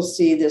also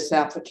see this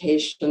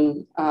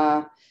application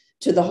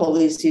to the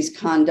Holy See's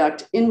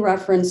conduct in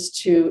reference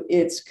to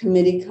its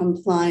committee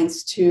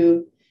compliance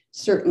to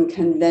certain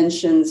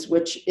conventions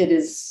which it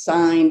is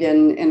signed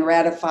and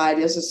ratified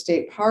as a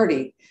state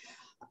party.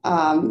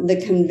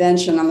 The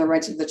Convention on the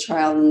Rights of the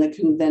Child and the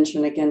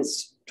Convention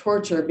Against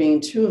Torture being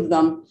 2 of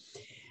them.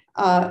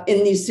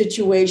 In these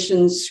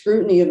situations,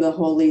 scrutiny of the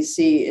Holy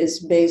See is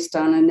based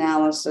on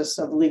analysis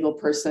of legal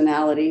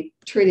personality,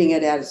 treating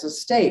it as a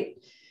state,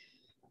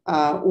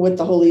 with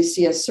the Holy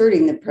See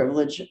asserting the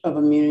privilege of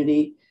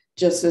immunity,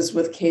 just as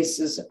with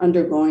cases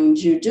undergoing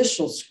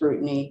judicial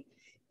scrutiny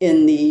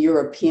in the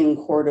European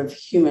Court of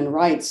Human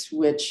Rights,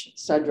 which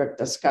Cedric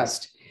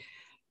discussed.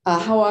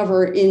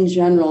 However, in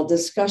general,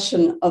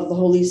 discussion of the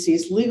Holy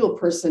See's legal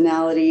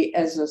personality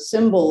as a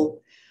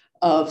symbol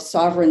of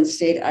sovereign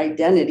state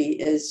identity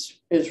is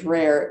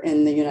rare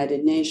in the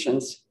United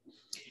Nations.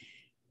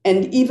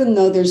 And even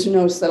though there's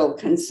no settled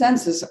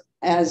consensus,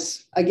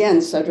 as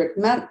again, Cedric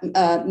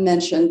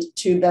mentioned,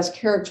 to best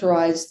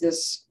characterize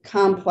this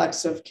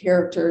complex of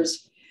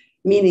characters,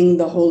 meaning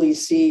the Holy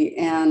See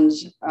and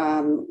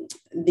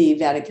the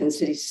Vatican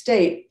City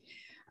State,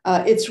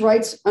 its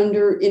rights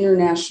under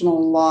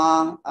international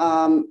law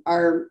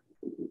are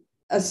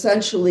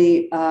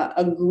essentially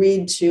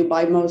agreed to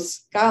by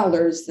most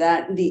scholars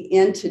that the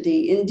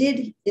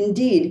entity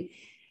indeed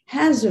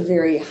has a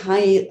very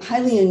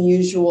highly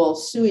unusual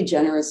sui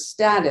generis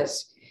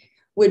status,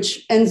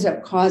 which ends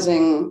up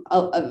causing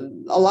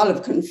a lot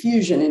of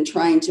confusion in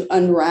trying to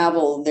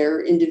unravel their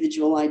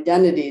individual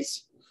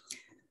identities.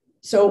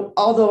 So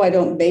although I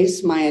don't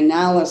base my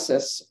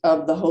analysis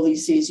of the Holy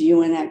See's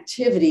UN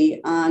activity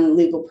on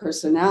legal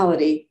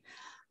personality,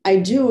 I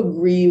do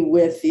agree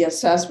with the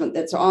assessment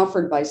that's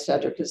offered by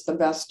Cedric as the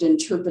best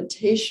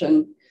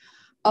interpretation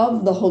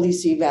of the Holy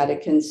See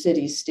Vatican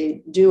City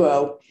State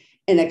duo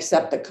and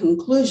accept the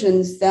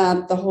conclusions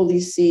that the Holy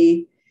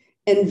See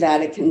and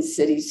Vatican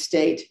City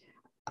State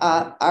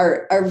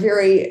are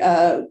very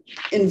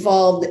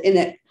involved in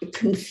a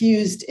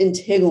confused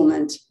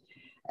entanglement,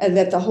 and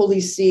that the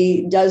Holy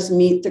See does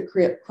meet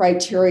the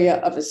criteria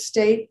of a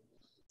state,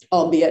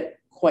 albeit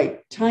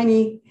quite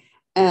tiny,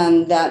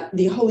 and that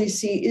the Holy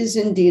See is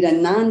indeed a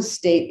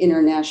non-state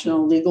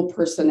international legal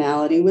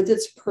personality with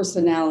its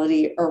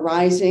personality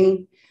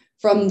arising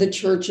from the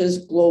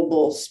Church's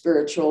global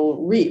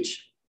spiritual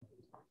reach.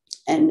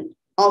 And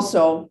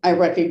also, I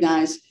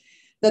recognize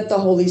that the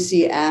Holy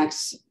See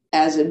acts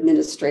as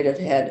administrative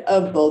head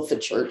of both the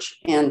Church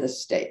and the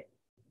state.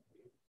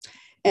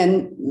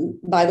 And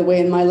by the way,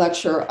 in my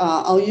lecture,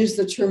 I'll use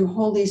the term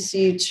Holy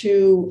See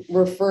to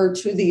refer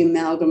to the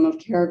amalgam of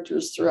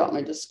characters throughout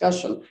my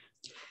discussion.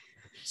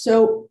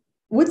 So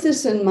with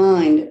this in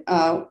mind,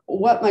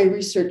 what my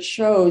research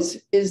shows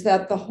is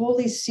that the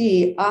Holy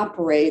See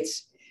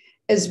operates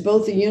as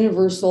both a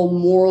universal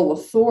moral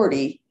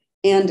authority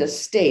and a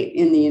state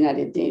in the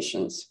United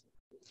Nations.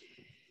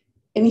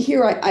 And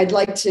here I'd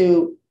like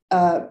to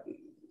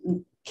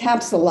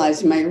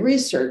capsulize my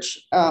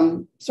research.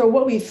 So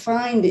what we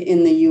find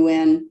in the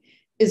UN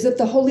is that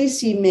the Holy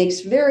See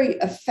makes very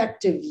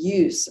effective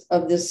use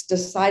of this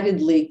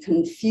decidedly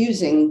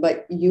confusing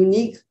but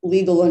unique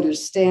legal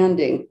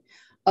understanding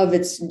of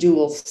its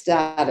dual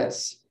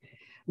status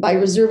by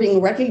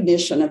reserving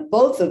recognition of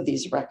both of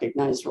these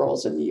recognized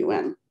roles in the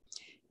UN.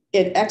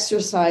 It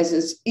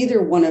exercises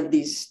either one of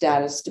these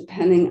status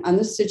depending on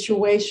the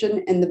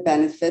situation and the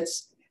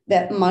benefits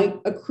that might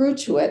accrue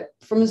to it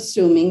from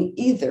assuming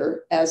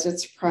either as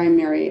its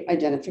primary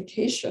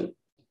identification.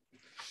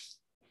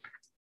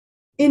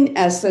 In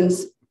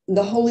essence,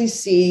 the Holy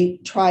See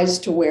tries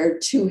to wear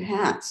two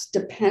hats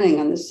depending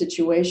on the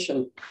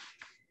situation.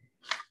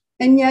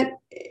 And yet,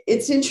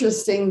 it's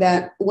interesting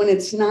that when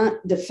it's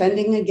not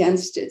defending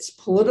against its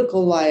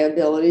political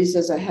liabilities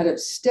as a head of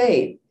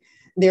state,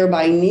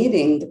 thereby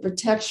needing the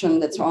protection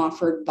that's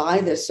offered by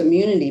this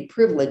immunity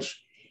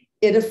privilege,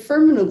 it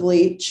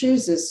affirmatively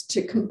chooses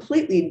to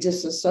completely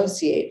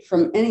disassociate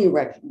from any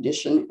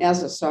recognition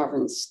as a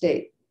sovereign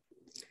state.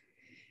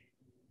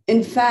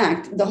 In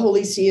fact, the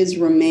Holy See has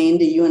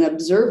remained a UN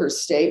observer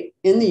state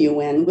in the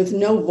UN with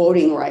no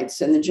voting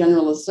rights in the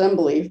General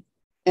Assembly,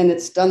 and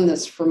it's done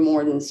this for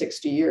more than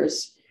 60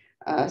 years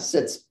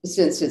since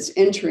its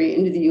entry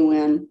into the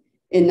UN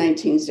in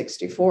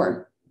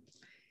 1964.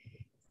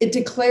 It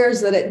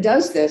declares that it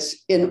does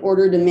this in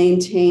order to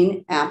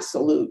maintain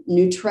absolute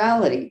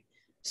neutrality,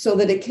 so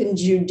that it can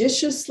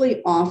judiciously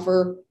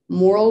offer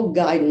moral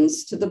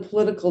guidance to the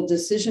political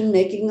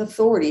decision-making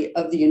authority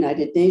of the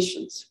United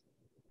Nations.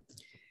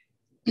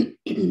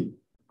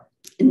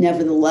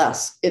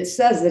 Nevertheless, it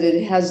says that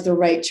it has the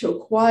right to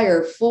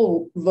acquire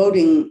full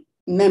voting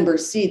member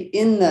seat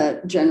in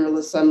the General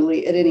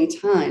Assembly at any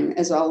time,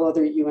 as all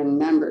other UN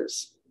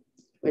members,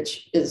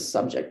 which is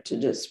subject to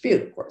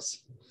dispute, of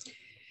course.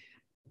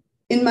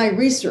 In my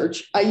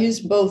research, I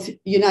used both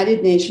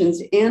United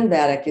Nations and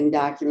Vatican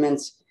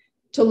documents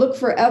to look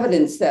for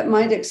evidence that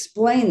might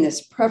explain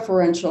this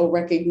preferential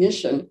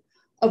recognition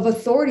of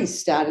authority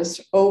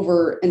status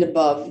over and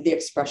above the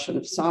expression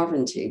of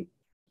sovereignty.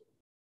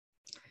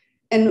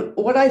 And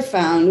what I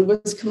found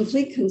was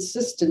complete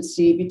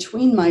consistency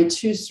between my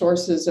two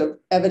sources of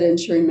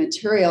evidentiary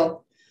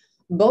material,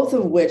 both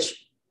of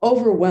which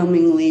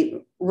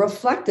overwhelmingly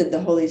reflected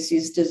the Holy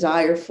See's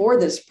desire for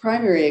this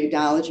primary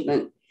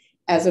acknowledgement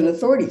as an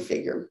authority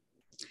figure.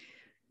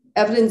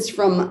 Evidence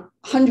from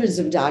hundreds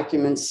of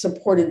documents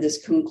supported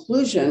this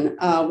conclusion,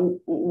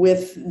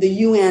 with the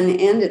UN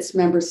and its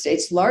member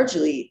states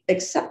largely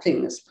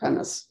accepting this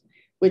premise,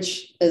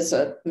 which is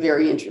a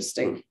very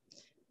interesting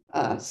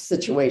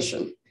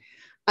situation.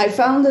 I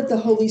found that the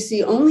Holy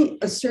See only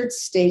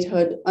asserts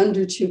statehood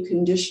under two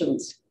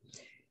conditions.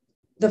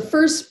 The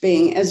first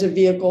being as a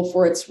vehicle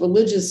for its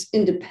religious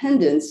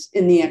independence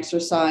in the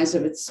exercise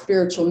of its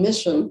spiritual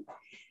mission,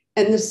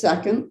 and the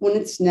second, when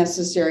it's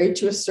necessary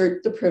to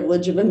assert the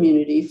privilege of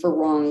immunity for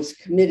wrongs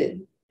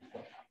committed.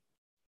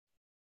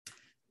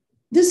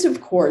 This, of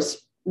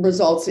course,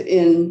 results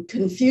in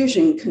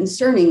confusion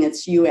concerning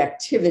its EU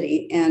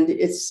activity and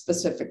its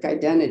specific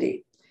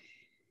identity.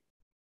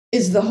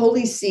 Is the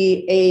Holy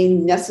See a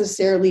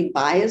necessarily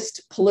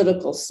biased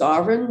political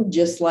sovereign,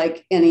 just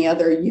like any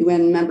other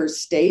UN member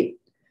state?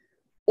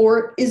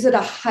 Or is it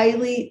a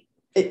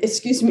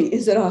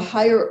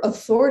higher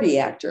authority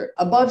actor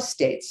above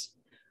states,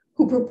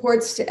 who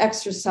purports to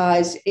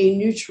exercise a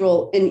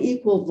neutral and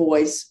equal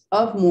voice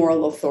of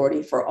moral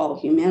authority for all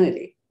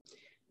humanity?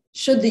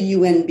 Should the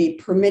UN be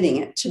permitting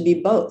it to be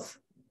both?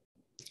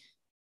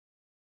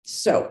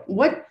 So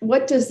what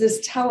does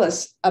this tell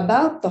us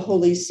about the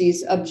Holy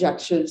See's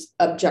objectives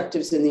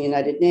in the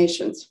United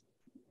Nations?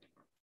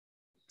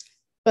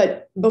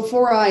 But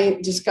before I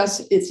discuss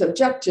its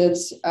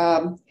objectives,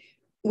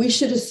 we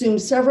should assume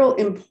several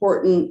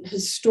important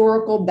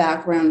historical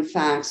background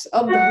facts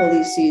of the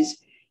Holy See's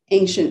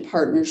ancient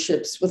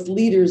partnerships with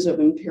leaders of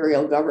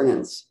imperial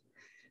governance.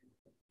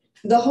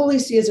 The Holy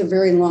See has a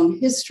very long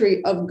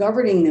history of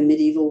governing the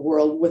medieval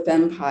world with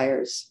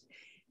empires.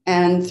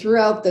 And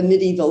throughout the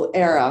medieval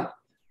era,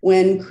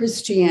 when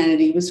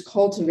Christianity was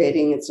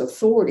cultivating its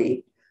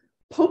authority,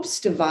 popes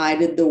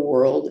divided the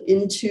world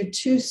into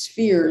two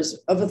spheres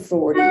of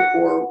authority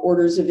or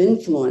orders of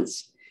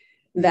influence,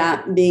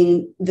 that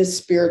being the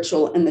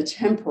spiritual and the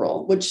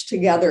temporal, which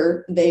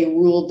together they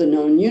ruled the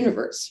known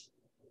universe.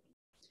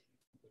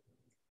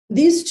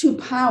 These two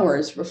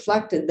powers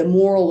reflected the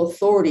moral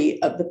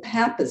authority of the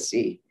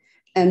papacy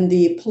and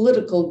the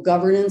political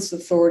governance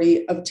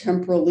authority of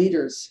temporal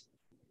leaders.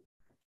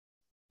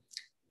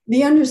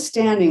 The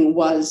understanding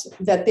was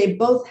that they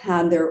both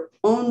had their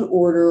own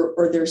order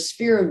or their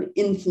sphere of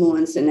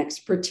influence and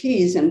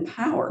expertise and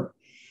power,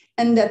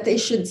 and that they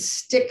should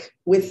stick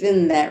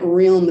within that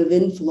realm of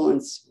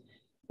influence,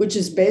 which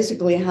is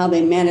basically how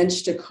they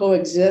managed to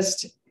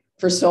coexist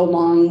for so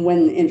long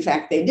when, in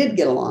fact, they did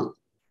get along.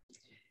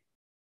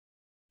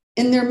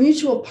 In their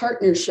mutual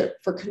partnership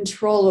for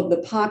control of the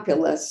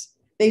populace,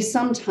 they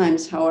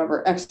sometimes,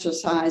 however,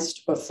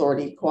 exercised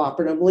authority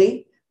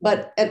cooperatively,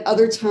 but at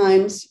other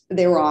times,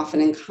 they were often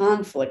in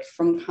conflict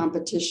from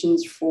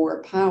competitions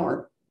for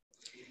power.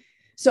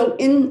 So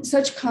in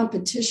such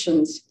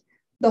competitions,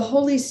 the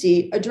Holy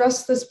See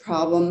addressed this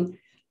problem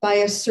by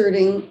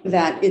asserting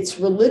that its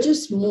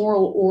religious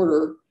moral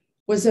order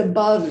was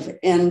above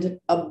and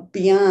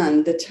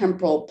beyond the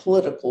temporal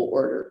political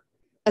order.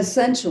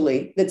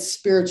 Essentially, that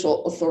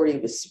spiritual authority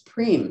was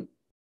supreme.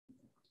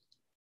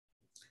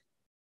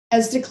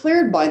 As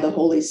declared by the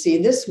Holy See,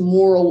 this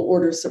moral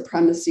order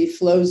supremacy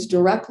flows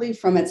directly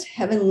from its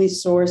heavenly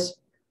source,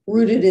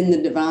 rooted in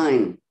the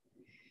divine.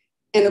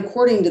 And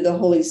according to the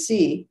Holy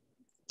See,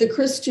 the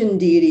Christian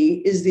deity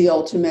is the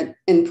ultimate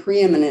and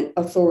preeminent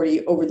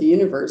authority over the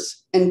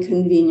universe, and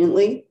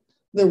conveniently,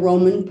 the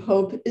Roman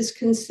Pope is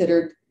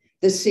considered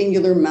the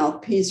singular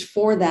mouthpiece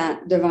for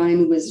that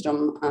divine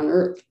wisdom on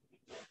earth.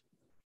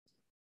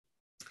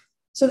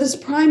 So this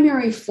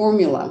primary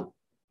formula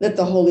that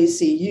the Holy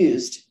See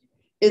used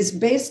is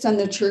based on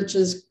the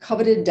Church's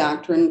coveted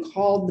doctrine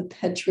called the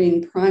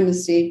Petrine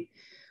primacy,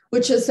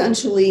 which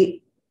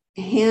essentially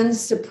hands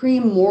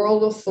supreme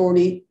moral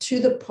authority to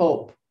the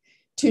Pope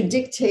to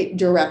dictate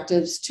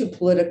directives to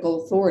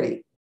political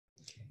authority.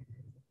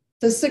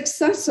 The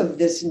success of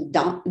this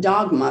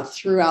dogma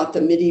throughout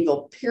the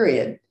medieval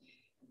period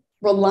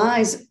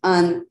relies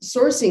on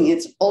sourcing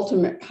its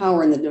ultimate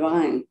power in the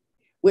divine,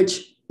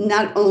 which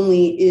not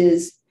only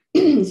is,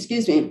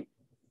 excuse me,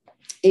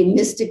 a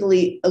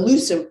mystically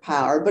elusive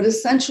power, but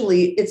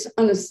essentially it's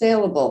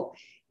unassailable,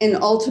 and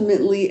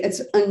ultimately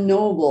it's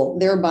unknowable,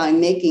 thereby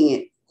making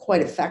it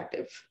quite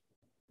effective.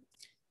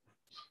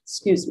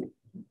 Excuse me.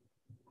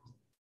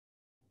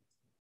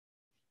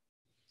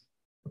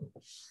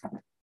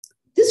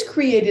 This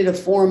created a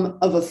form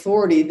of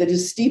authority that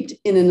is steeped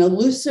in an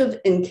elusive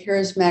and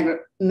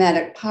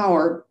charismatic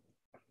power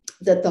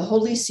that the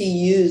Holy See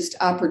used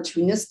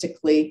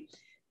opportunistically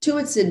to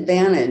its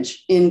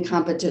advantage in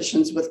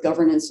competitions with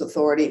governance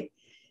authority,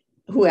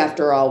 who,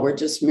 after all, were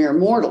just mere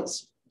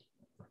mortals.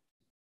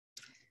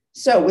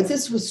 So with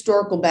this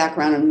historical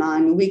background in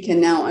mind, we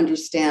can now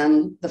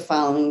understand the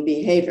following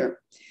behavior.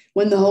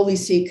 When the Holy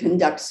See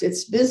conducts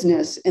its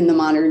business in the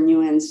modern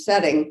UN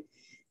setting,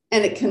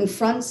 and it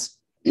confronts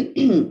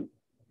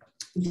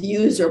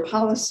views or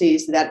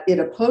policies that it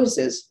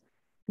opposes,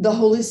 the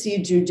Holy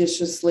See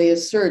judiciously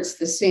asserts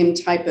the same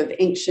type of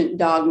ancient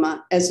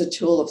dogma as a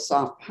tool of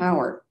soft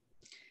power.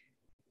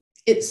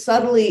 It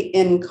subtly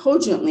and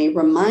cogently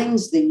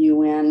reminds the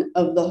UN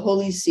of the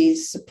Holy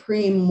See's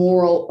supreme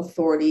moral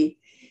authority,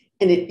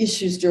 and it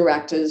issues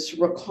directives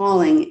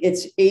recalling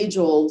its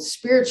age-old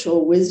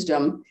spiritual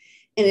wisdom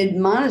and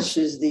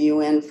admonishes the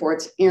UN for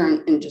its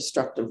errant and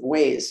destructive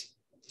ways.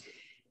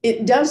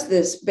 It does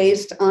this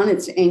based on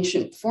its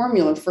ancient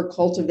formula for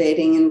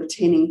cultivating and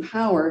retaining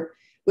power,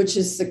 which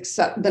has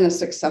been a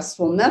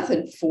successful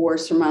method for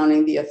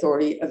surmounting the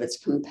authority of its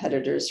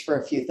competitors for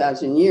a few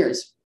thousand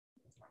years.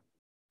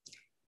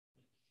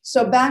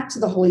 So back to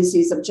the Holy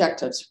See's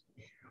objectives.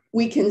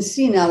 We can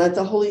see now that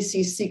the Holy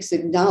See seeks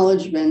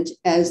acknowledgement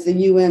as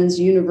the UN's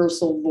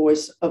universal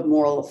voice of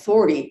moral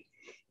authority.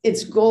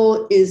 Its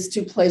goal is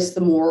to place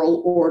the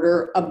moral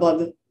order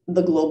above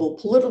the global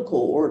political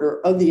order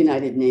of the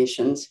United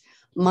Nations,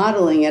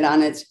 modeling it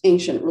on its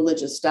ancient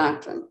religious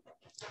doctrine.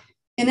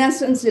 In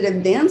essence, it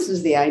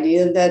advances the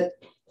idea that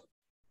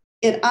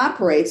it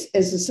operates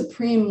as a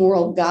supreme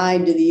moral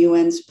guide to the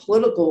UN's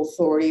political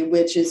authority,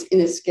 which is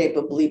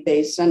inescapably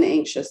based on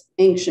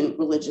ancient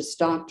religious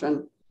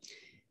doctrine.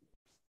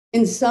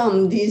 In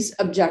sum, these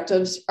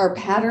objectives are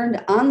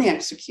patterned on the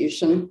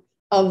execution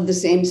of the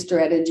same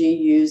strategy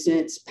used in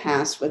its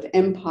past with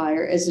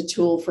empire as a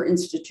tool for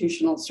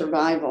institutional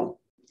survival.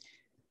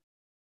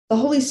 The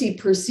Holy See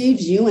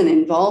perceives UN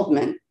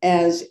involvement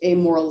as a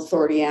moral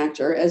authority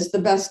actor as the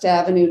best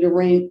avenue to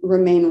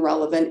remain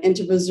relevant and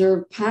to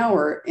preserve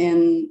power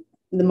in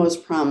the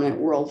most prominent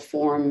world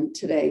forum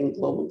today in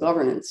global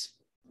governance.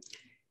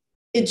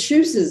 It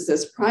chooses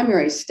this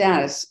primary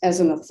status as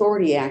an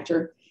authority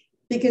actor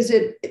because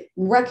it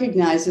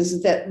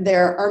recognizes that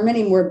there are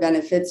many more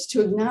benefits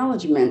to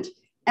acknowledgement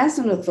as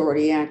an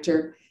authority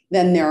actor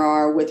than there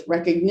are with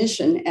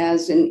recognition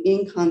as an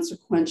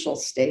inconsequential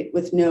state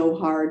with no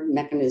hard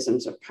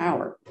mechanisms of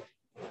power.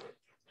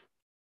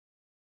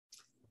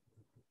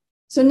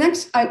 So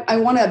next, I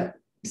want to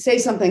say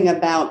something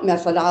about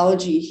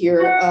methodology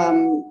here.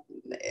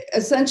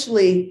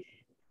 Essentially,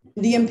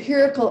 the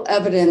empirical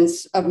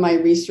evidence of my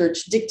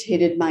research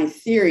dictated my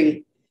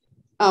theory.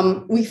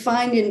 We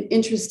find an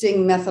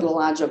interesting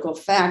methodological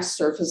fact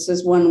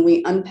surfaces when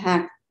we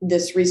unpack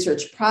this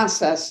research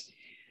process.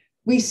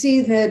 We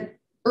see that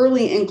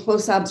early and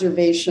close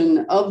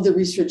observation of the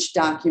research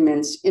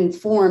documents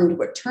informed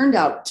what turned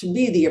out to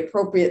be the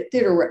appropriate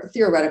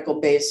theoretical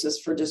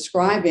basis for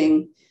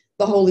describing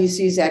the Holy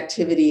See's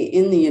activity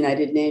in the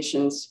United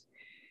Nations.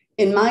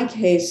 In my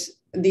case,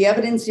 the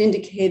evidence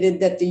indicated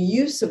that the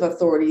use of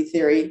authority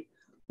theory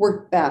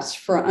worked best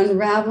for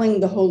unraveling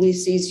the Holy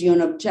See's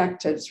UN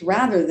objectives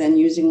rather than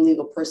using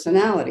legal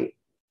personality.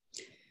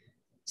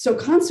 So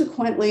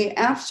consequently,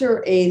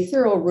 after a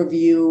thorough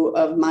review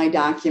of my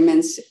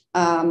documents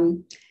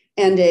and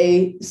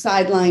a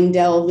sideline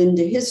delve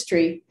into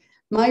history,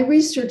 my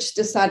research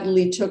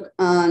decidedly took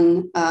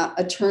on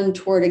a turn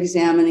toward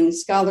examining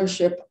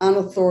scholarship on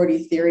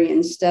authority theory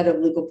instead of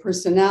legal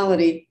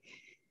personality.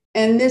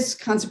 And this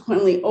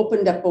consequently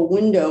opened up a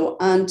window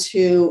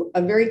onto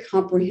a very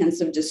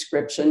comprehensive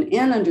description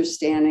and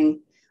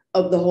understanding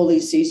of the Holy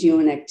See's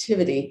UN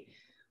activity,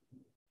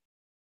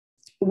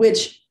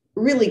 which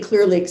really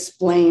clearly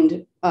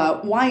explained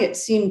why it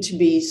seemed to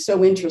be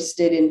so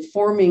interested in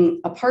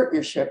forming a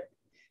partnership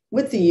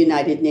with the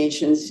United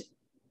Nations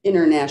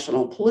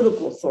International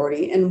Political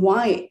Authority and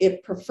why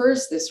it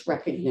prefers this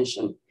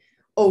recognition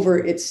over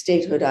its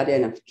statehood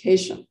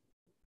identification.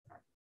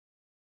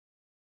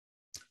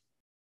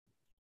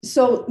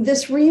 So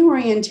this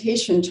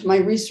reorientation to my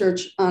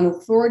research on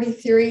authority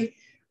theory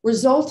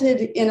resulted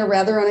in a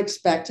rather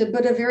unexpected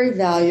but a very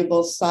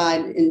valuable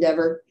side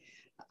endeavor.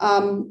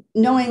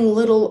 Knowing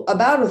little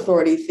about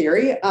authority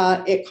theory,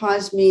 it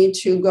caused me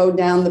to go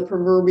down the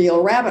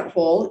proverbial rabbit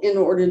hole in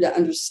order to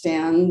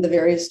understand the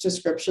various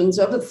descriptions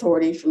of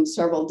authority from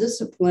several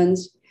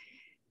disciplines.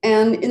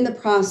 And in the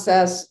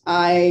process,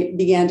 I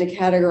began to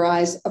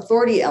categorize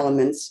authority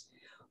elements,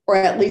 or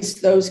at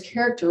least those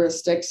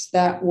characteristics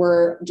that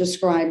were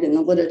described in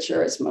the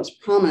literature as most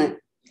prominent.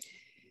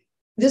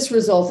 This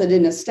resulted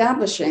in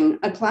establishing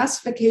a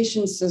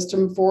classification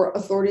system for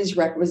authority's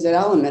requisite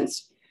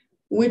elements,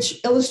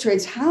 which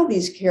illustrates how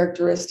these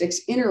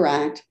characteristics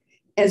interact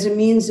as a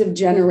means of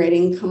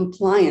generating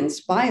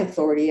compliance by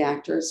authority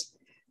actors,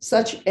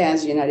 such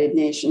as United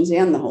Nations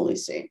and the Holy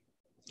See.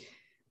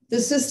 The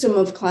system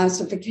of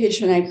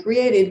classification I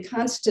created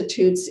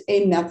constitutes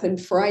a method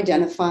for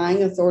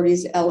identifying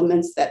authorities'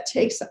 elements that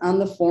takes on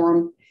the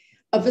form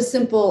of a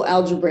simple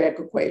algebraic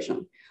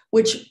equation,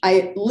 which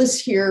I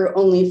list here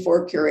only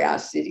for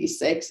curiosity's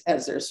sake,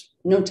 as there's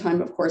no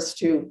time, of course,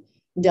 to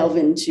delve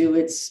into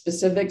its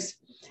specifics.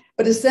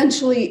 But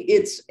essentially,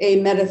 it's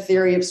a meta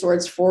theory of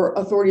sorts for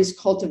authorities'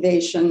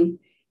 cultivation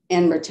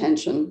and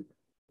retention.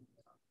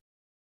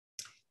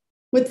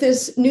 With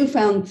this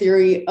newfound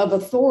theory of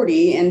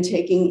authority and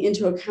taking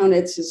into account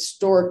its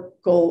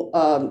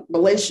historical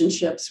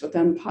relationships with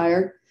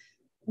empire,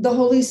 the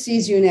Holy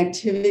See's UN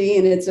activity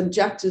and its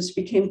objectives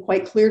became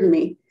quite clear to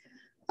me.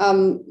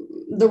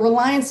 The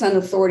reliance on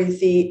authority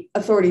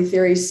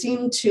theory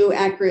seemed to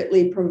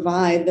accurately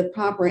provide the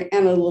proper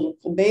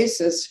analytical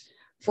basis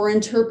for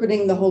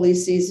interpreting the Holy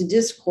See's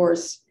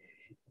discourse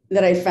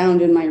that I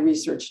found in my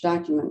research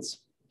documents.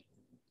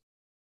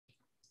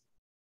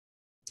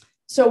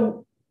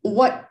 So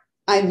what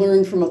I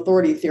learned from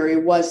authority theory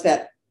was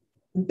that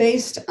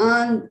based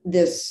on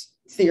this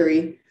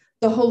theory,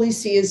 the Holy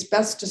See is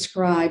best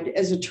described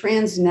as a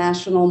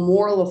transnational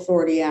moral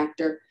authority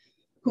actor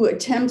who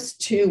attempts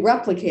to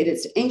replicate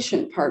its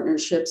ancient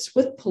partnerships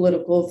with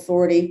political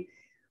authority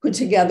who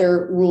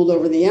together ruled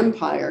over the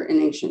empire in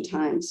ancient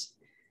times.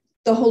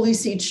 The Holy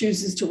See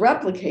chooses to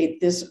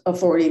replicate this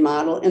authority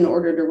model in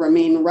order to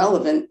remain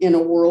relevant in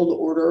a world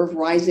order of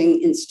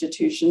rising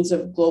institutions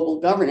of global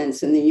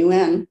governance in the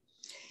UN.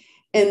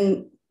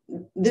 And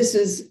this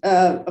is,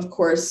 of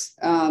course,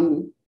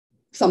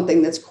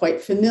 something that's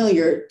quite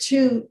familiar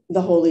to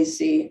the Holy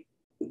See,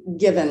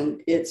 given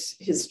its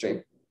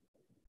history.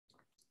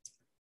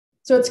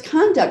 So its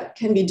conduct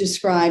can be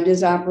described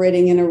as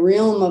operating in a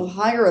realm of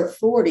higher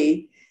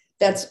authority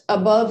that's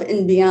above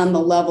and beyond the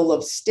level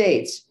of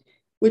states,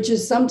 which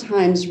is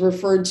sometimes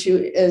referred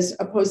to as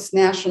a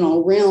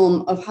post-national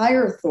realm of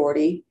higher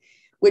authority,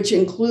 which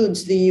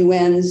includes the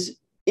UN's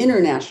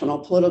international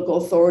political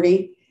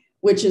authority,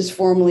 which is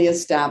formally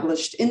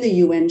established in the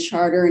UN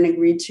Charter and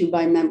agreed to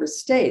by member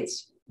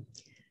states.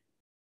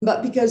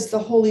 But because the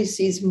Holy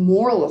See's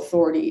moral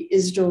authority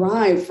is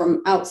derived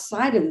from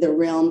outside of the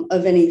realm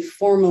of any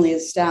formally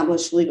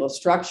established legal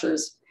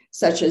structures,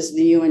 such as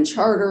the UN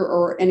Charter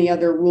or any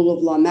other rule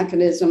of law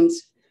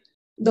mechanisms,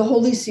 the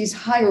Holy See's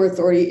higher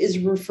authority is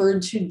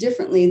referred to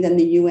differently than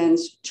the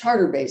UN's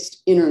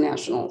charter-based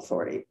international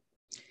authority.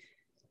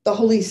 The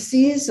Holy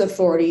See's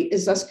authority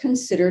is thus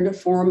considered a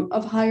form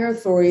of higher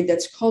authority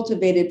that's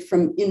cultivated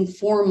from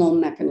informal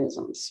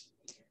mechanisms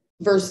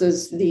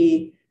versus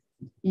the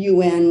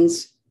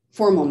UN's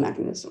formal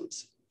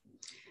mechanisms.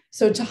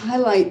 So to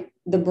highlight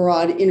the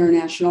broad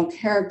international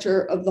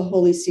character of the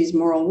Holy See's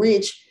moral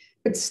reach,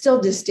 but still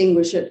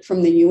distinguish it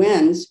from the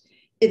UN's,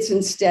 it's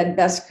instead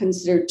best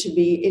considered to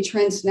be a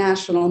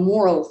transnational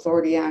moral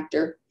authority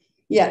actor,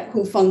 yet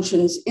who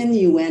functions in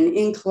the UN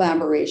in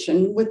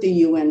collaboration with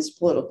the UN's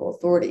political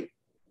authority.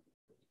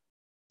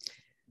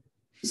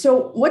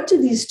 So what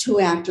do these two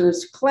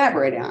actors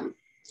collaborate on?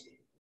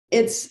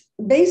 It's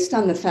based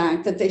on the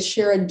fact that they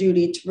share a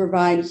duty to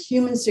provide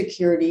human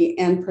security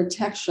and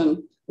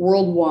protection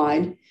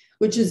worldwide,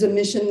 which is a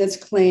mission that's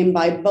claimed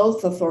by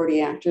both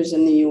authority actors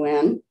in the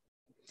UN.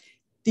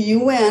 The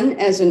UN,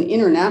 as an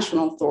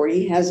international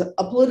authority, has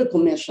a political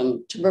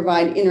mission to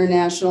provide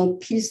international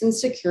peace and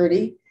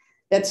security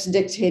that's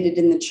dictated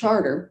in the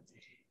Charter.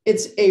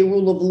 It's a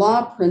rule of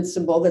law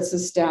principle that's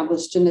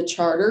established in the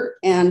Charter,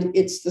 and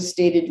it's the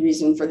stated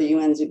reason for the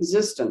UN's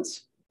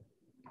existence.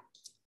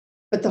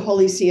 But the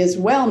Holy See as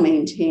well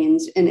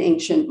maintains an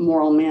ancient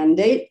moral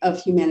mandate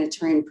of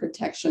humanitarian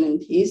protection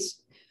and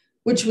peace,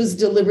 which was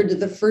delivered to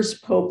the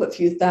first Pope a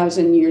few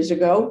thousand years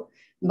ago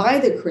by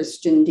the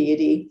Christian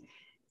deity.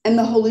 And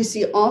the Holy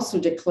See also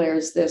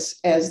declares this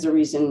as the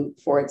reason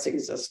for its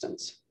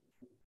existence.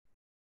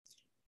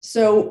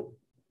 So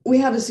we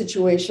have a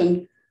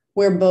situation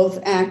where both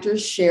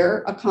actors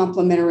share a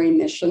complementary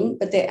mission,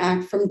 but they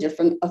act from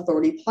different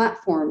authority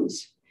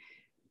platforms.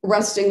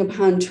 Resting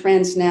upon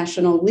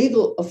transnational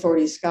legal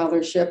authority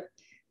scholarship,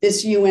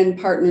 this UN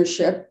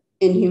partnership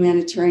in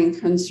humanitarian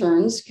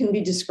concerns can be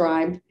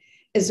described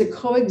as a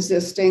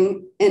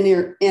coexisting and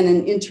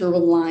an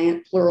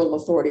interreliant plural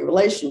authority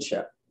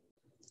relationship.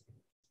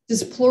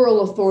 This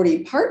plural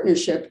authority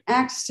partnership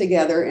acts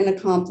together in a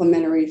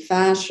complementary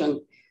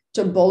fashion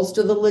to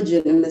bolster the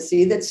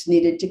legitimacy that's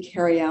needed to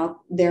carry out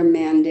their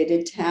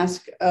mandated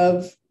task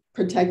of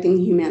protecting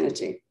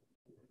humanity.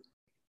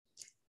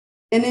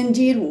 And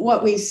indeed,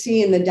 what we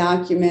see in the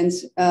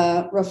documents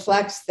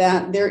reflects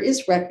that there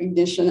is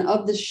recognition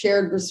of the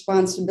shared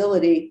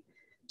responsibility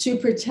to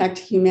protect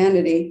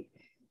humanity,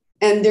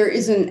 and there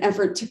is an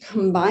effort to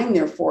combine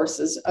their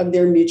forces of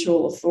their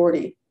mutual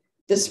authority,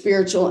 the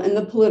spiritual and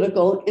the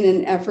political, in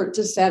an effort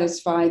to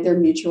satisfy their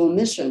mutual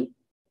mission.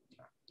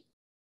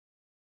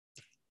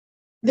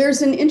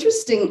 There's an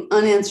interesting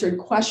unanswered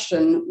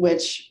question,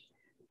 which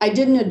I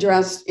didn't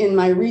address in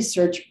my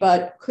research,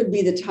 but could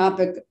be the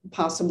topic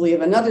possibly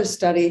of another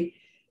study,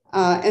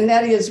 and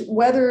that is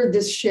whether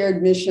this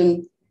shared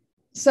mission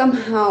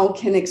somehow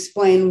can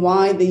explain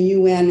why the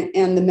UN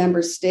and the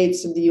member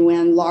states of the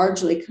UN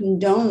largely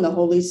condone the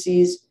Holy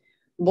See's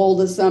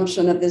bold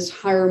assumption of this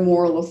higher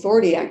moral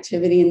authority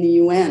activity in the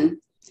UN.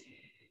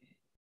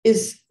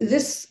 Is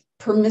this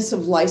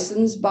permissive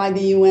license by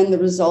the UN the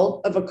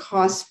result of a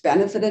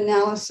cost-benefit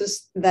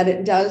analysis that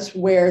it does,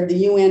 where the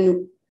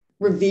UN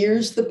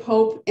reveres the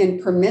Pope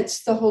and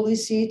permits the Holy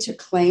See to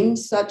claim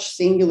such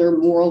singular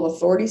moral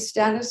authority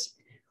status,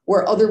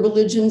 where other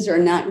religions are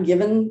not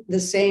given the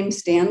same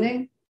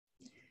standing?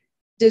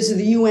 Does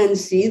the UN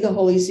see the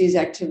Holy See's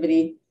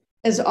activity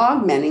as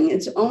augmenting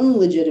its own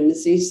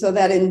legitimacy so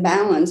that in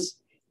balance,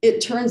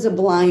 it turns a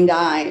blind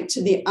eye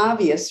to the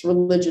obvious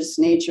religious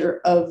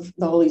nature of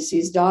the Holy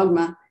See's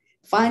dogma,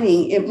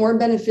 finding it more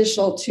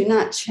beneficial to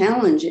not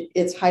challenge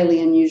its highly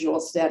unusual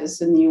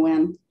status in the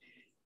UN?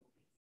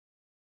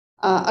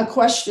 A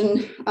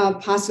question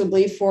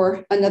possibly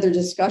for another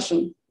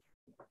discussion.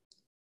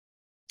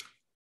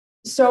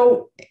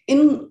 So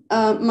in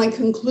my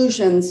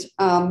conclusions,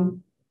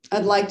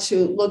 I'd like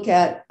to look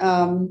at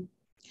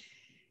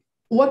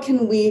what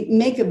can we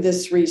make of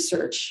this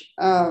research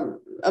of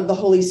the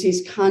Holy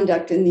See's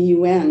conduct in the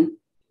UN.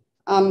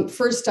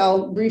 First,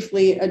 I'll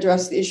briefly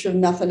address the issue of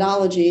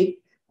methodology.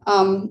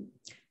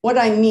 What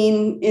I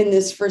mean in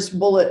this first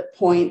bullet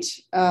point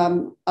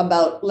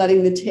about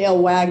letting the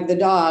tail wag the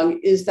dog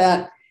is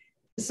that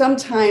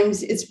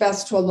sometimes it's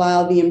best to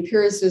allow the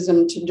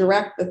empiricism to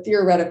direct the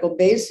theoretical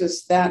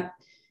basis that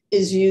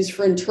is used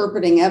for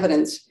interpreting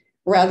evidence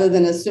rather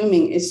than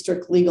assuming a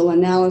strict legal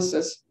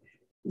analysis.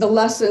 The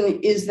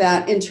lesson is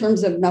that in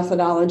terms of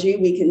methodology,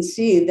 we can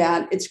see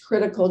that it's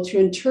critical to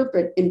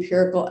interpret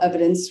empirical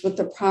evidence with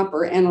the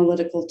proper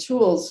analytical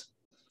tools.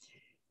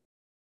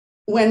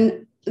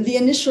 When the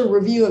initial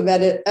review of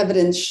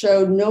evidence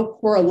showed no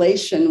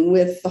correlation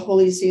with the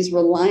Holy See's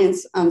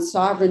reliance on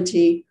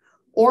sovereignty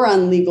or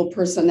on legal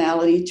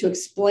personality to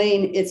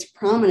explain its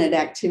prominent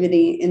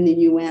activity in the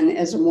UN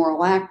as a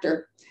moral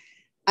actor,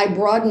 I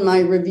broadened my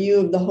review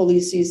of the Holy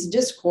See's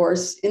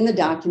discourse in the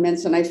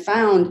documents, and I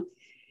found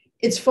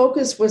its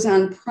focus was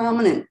on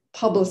prominently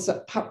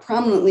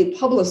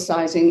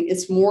publicizing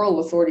its moral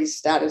authority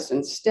status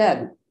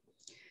instead.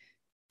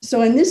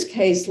 So in this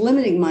case,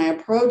 limiting my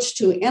approach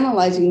to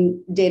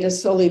analyzing data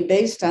solely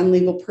based on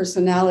legal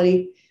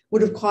personality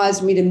would have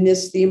caused me to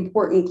miss the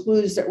important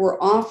clues that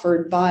were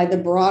offered by the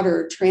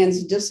broader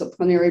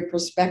transdisciplinary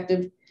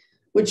perspective,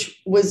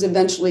 which was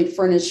eventually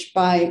furnished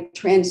by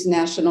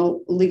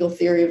transnational legal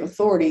theory of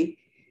authority,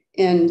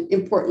 and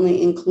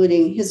importantly,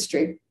 including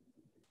history.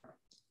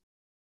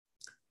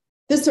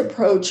 This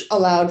approach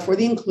allowed for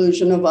the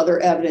inclusion of other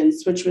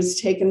evidence, which was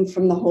taken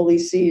from the Holy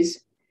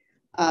See's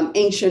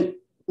ancient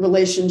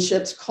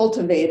relationships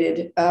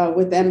cultivated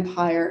with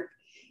empire,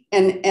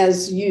 and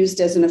as used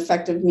as an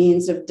effective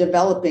means of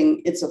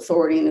developing its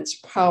authority and its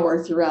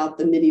power throughout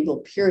the medieval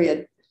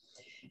period,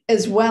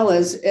 as well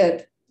as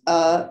it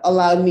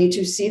allowed me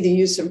to see the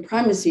use of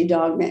primacy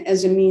dogma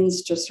as a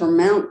means to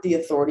surmount the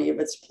authority of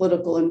its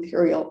political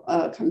imperial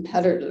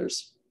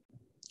competitors.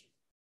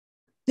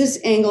 This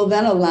angle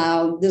then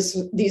allowed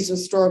these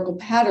historical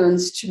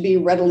patterns to be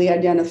readily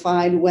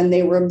identified when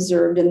they were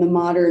observed in the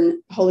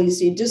modern Holy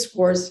See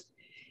discourse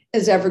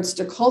as efforts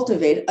to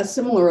cultivate a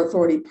similar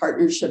authority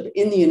partnership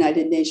in the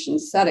United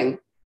Nations setting.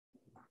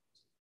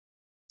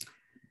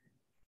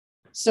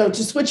 So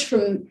to switch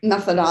from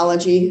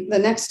methodology, the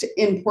next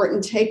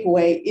important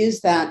takeaway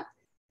is that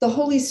the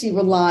Holy See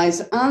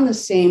relies on the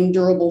same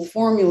durable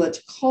formula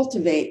to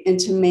cultivate and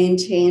to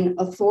maintain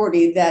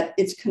authority that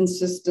it's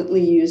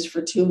consistently used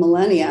for 2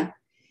 millennia.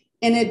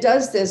 And it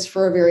does this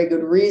for a very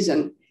good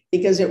reason,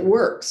 because it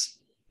works.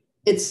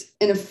 It's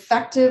an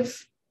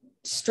effective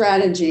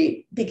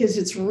strategy because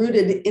it's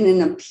rooted in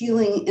an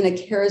appealing and a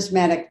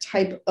charismatic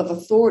type of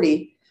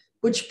authority,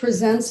 which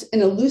presents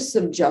an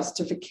elusive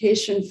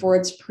justification for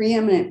its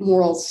preeminent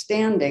moral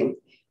standing,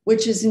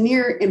 which is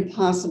near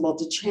impossible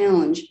to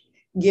challenge,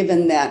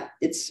 given that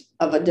it's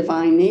of a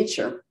divine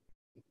nature.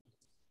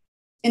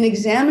 In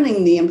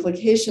examining the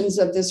implications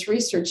of this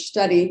research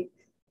study,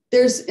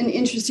 there's an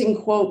interesting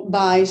quote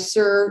by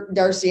Sir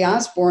Darcy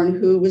Osborne,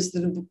 who was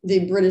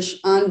the British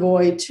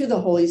envoy to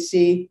the Holy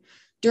See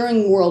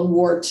during World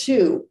War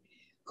II,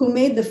 who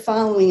made the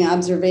following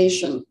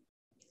observation: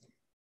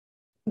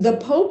 "The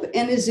Pope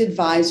and his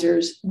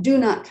advisors do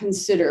not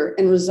consider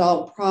and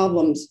resolve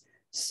problems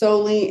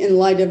solely in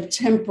light of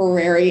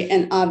temporary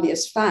and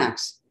obvious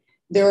facts.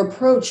 Their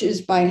approach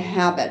is by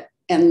habit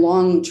and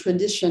long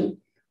tradition,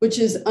 which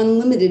is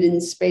unlimited in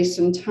space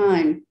and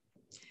time.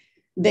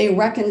 They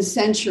reckon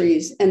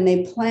centuries and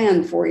they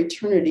plan for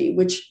eternity,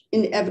 which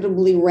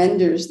inevitably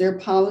renders their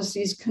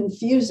policies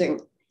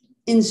confusing,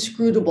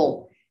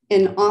 inscrutable,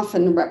 and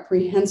often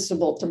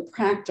reprehensible to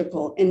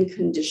practical and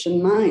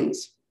conditioned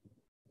minds."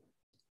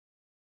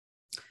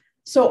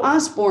 So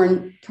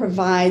Osborne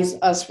provides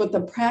us with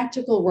a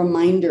practical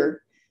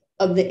reminder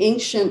of the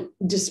ancient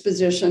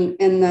disposition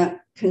and the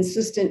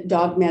consistent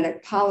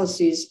dogmatic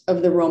policies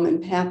of the Roman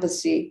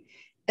papacy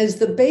as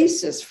the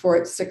basis for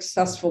its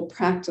successful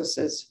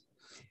practices,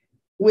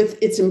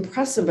 with its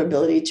impressive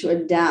ability to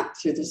adapt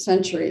through the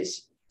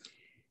centuries.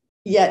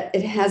 Yet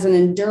it has an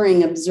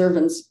enduring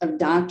observance of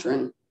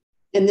doctrine.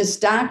 And this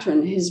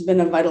doctrine has been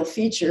a vital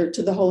feature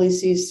to the Holy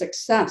See's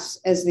success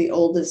as the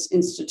oldest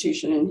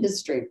institution in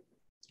history.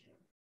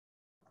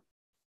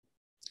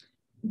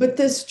 But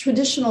this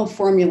traditional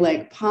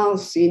formulaic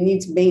policy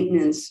needs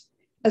maintenance,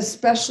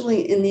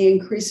 especially in the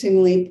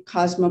increasingly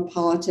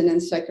cosmopolitan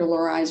and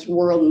secularized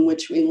world in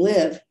which we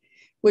live,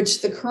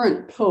 which the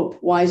current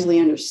Pope wisely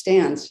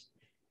understands.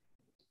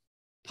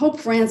 Pope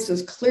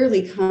Francis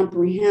clearly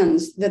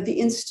comprehends that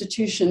the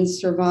institution's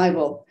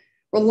survival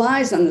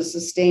relies on the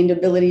sustained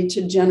ability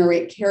to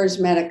generate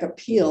charismatic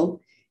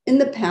appeal in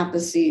the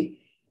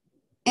papacy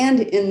and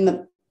in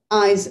the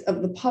eyes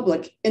of the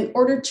public in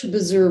order to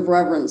preserve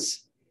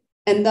reverence,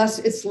 and thus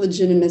its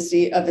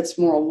legitimacy of its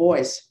moral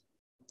voice.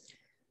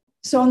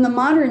 So in the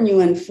modern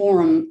UN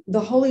Forum, the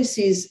Holy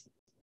See's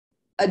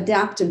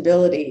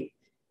adaptability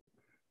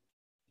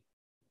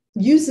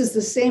uses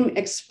the same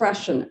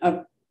expression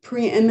of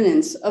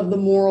preeminence of the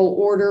moral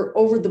order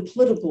over the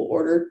political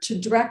order to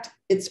direct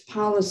its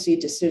policy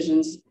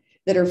decisions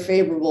that are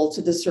favorable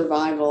to the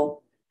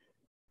survival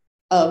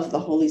of the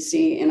Holy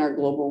See in our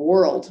global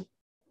world.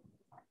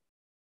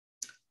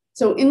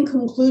 So in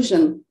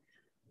conclusion,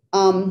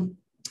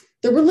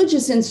 the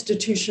religious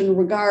institution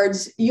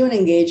regards UN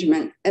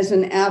engagement as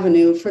an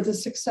avenue for the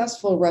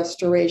successful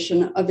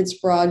restoration of its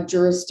broad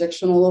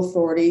jurisdictional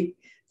authority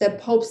that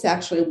popes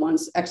actually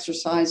once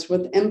exercised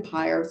with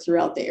empire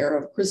throughout the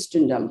era of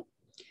Christendom.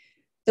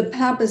 The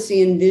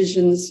papacy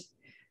envisions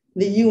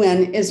the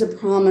UN as a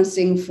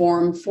promising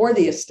forum for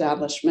the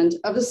establishment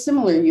of a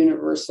similar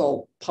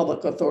universal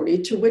public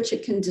authority to which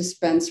it can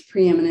dispense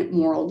preeminent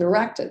moral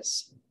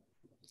directives.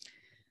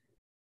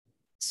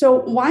 So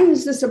why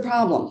is this a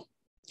problem?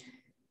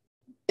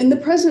 In the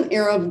present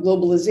era of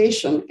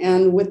globalization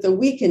and with the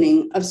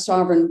weakening of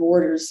sovereign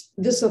borders,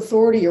 this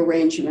authority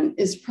arrangement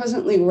is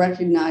presently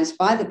recognized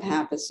by the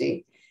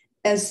papacy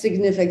as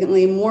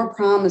significantly more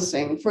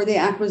promising for the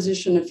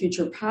acquisition of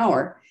future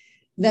power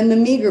than the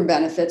meager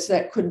benefits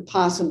that could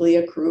possibly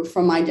accrue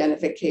from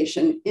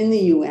identification in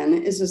the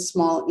UN as a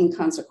small,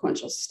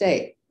 inconsequential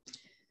state.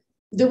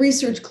 The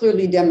research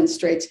clearly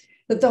demonstrates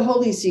that the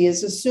Holy See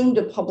has assumed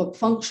a public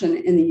function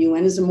in the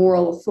UN as a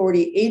moral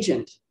authority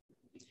agent.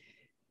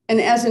 And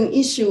as an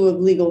issue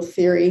of legal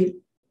theory,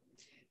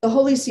 the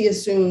Holy See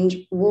assumed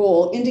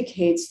role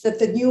indicates that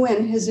the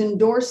UN has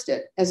endorsed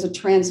it as a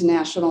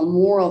transnational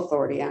moral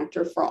authority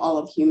actor for all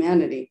of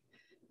humanity.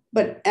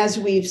 But as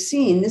we've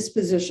seen, this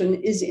position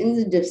is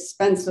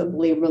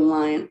indispensably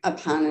reliant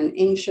upon an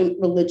ancient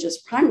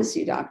religious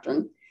primacy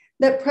doctrine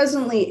that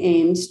presently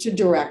aims to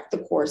direct the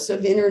course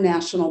of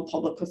international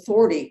public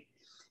authority,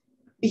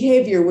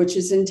 behavior which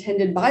is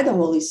intended by the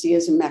Holy See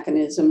as a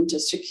mechanism to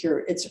secure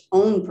its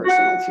own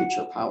personal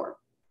future power.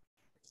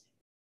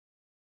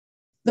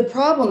 The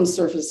problem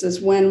surfaces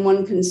when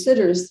one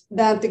considers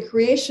that the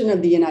creation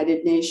of the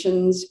United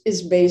Nations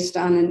is based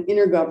on an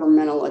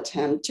intergovernmental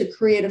attempt to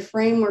create a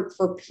framework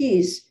for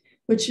peace,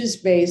 which is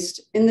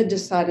based in the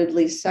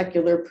decidedly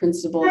secular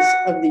principles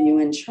of the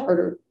UN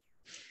Charter.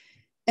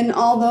 And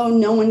although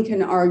no one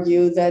can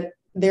argue that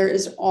there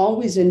is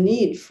always a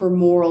need for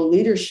moral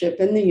leadership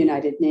in the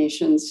United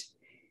Nations,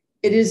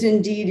 it is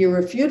indeed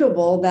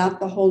irrefutable that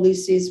the Holy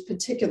See's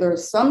particular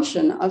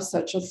assumption of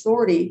such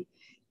authority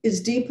is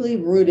deeply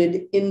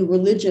rooted in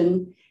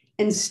religion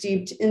and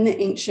steeped in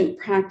the ancient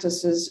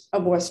practices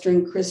of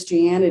Western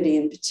Christianity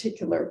in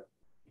particular.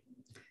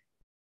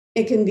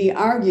 It can be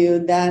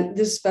argued that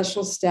this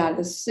special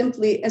status,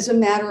 simply as a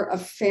matter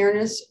of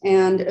fairness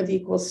and of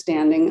equal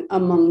standing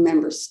among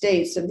member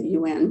states of the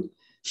UN,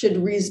 should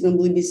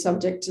reasonably be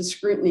subject to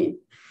scrutiny.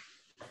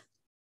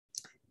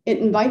 It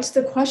invites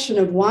the question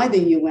of why the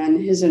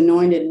UN has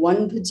anointed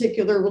one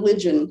particular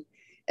religion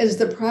as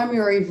the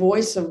primary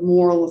voice of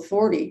moral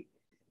authority,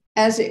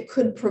 as it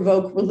could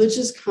provoke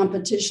religious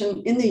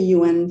competition in the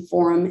UN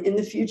forum in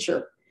the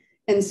future.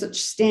 And such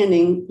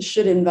standing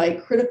should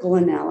invite critical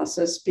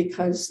analysis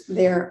because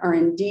there are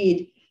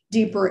indeed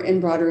deeper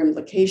and broader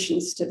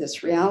implications to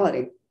this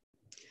reality.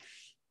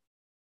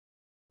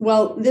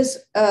 Well,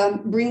 this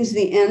brings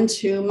the end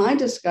to my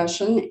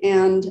discussion,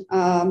 and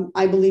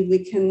I believe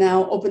we can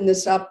now open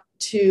this up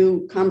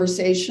to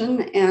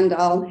conversation, and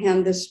I'll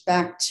hand this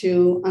back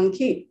to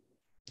Ankit.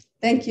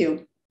 Thank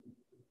you.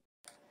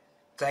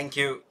 Thank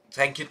you.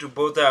 Thank you to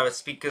both our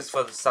speakers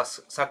for the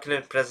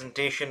succulent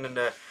presentation and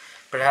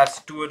perhaps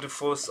tour de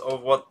force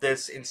of what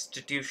this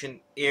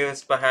institution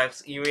is.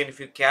 Perhaps even if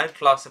you can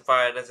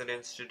classify it as an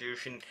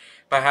institution,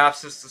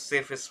 perhaps it's the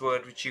safest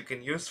word which you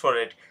can use for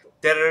it.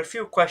 There are a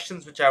few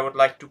questions which I would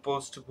like to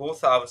pose to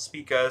both our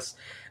speakers.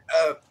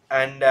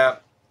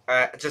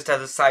 Just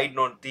as a side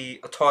note,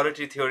 the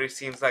authority theory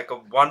seems like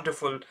a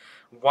wonderful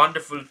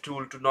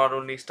tool to not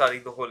only study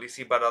the Holy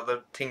See but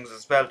other things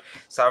as well.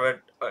 So I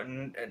would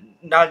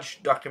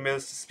nudge Dr.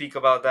 Mills to speak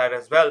about that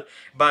as well.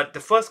 But the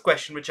first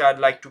question which I'd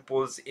like to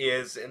pose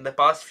is, in the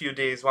past few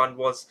days, one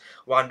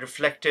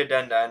reflected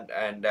and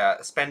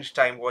spent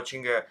time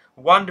watching a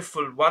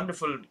wonderful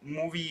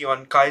movie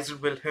on Kaiser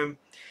Wilhelm,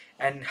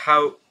 and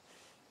how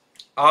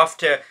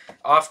after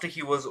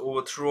he was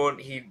overthrown,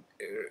 he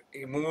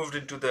moved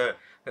into the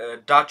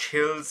Dutch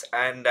hills,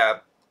 and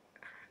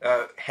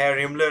Herr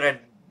Himmler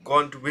had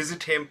gone to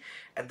visit him,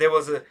 and there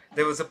was a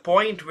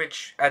point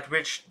at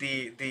which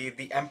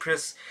the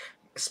Empress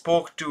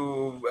spoke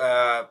to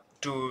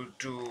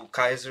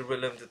Kaiser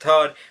Wilhelm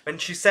III, when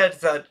she said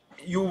that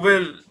you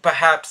will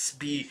perhaps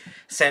be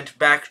sent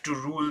back to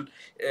rule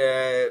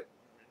the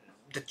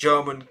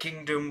German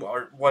kingdom,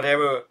 or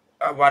whatever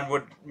one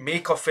would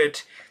make of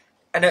it.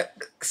 And a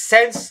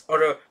sense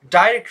or a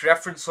direct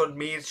reference was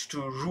made to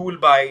rule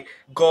by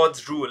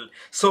God's rule.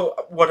 So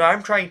what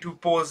I'm trying to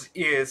pose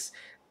is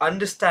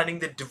understanding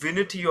the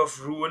divinity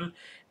of rule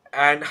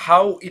and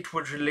how it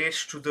would relate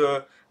to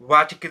the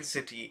Vatican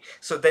City.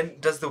 So then,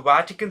 does the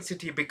Vatican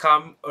City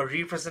become a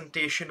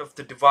representation of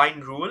the divine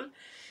rule?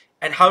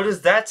 And how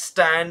does that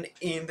stand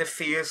in the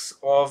face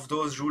of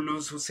those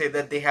rulers who say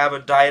that they have a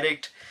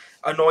direct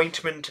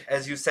anointment,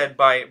 as you said,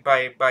 by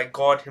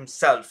God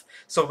himself?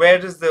 So where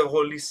does the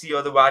Holy See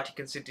or the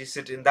Vatican City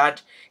sit in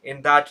that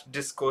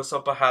discourse,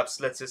 or perhaps,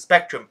 let's say,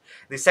 spectrum?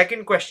 The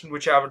second question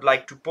which I would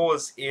like to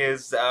pose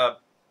is,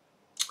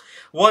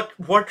 what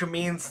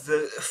remains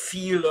the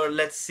feel, or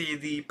let's say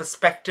the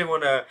perspective,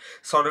 on a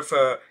sort of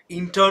a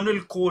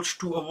internal coach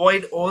to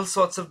avoid all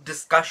sorts of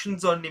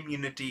discussions on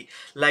immunity?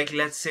 Like,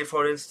 let's say,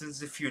 for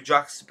instance, if you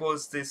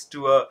juxtapose this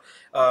to a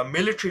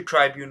military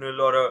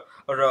tribunal or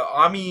a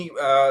army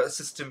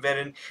system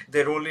wherein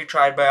they're only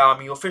tried by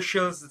army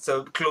officials, it's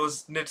a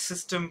closed-knit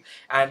system,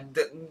 and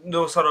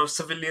no sort of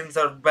civilians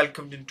are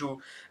welcomed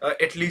into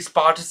at least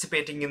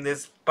participating in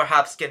this,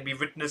 perhaps can be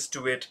witness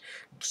to it.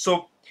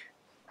 So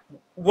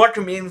what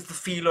remains the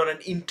feel on an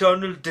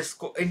internal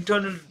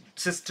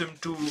system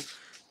to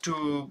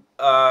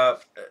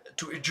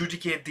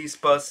adjudicate these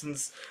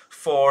persons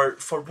for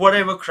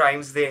whatever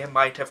crimes they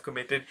might have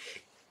committed,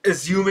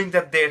 assuming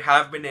that there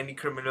have been any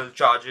criminal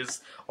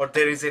charges or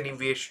there is any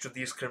weight to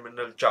these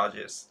criminal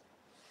charges?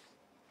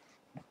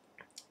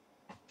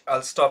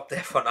 I'll stop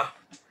there for now.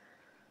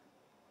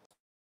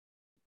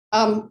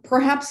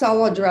 Perhaps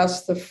I'll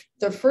address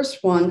the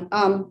first one.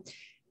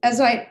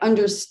 As I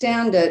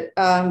understand it,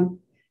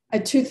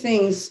 two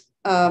things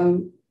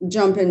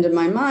jump into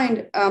my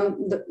mind.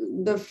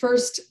 The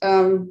first,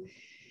 as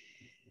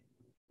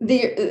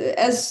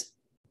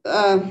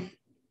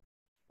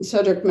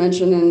Cedric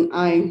mentioned, and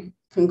I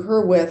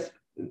concur with,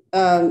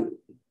 the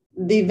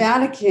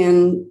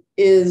Vatican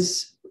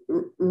is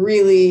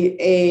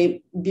really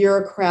a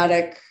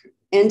bureaucratic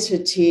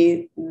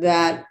entity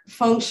that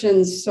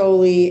functions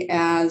solely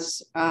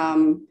as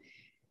a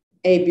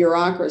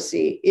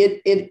bureaucracy.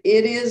 It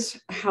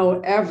is,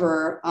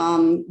 however,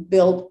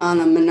 built on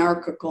a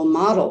monarchical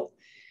model.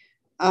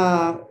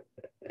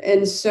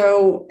 And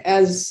so,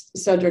 as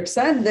Cedric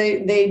said,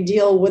 they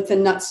deal with the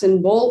nuts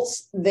and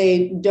bolts.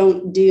 They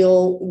don't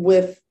deal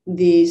with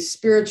the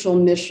spiritual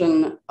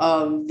mission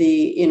of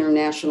the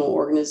international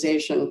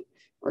organization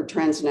or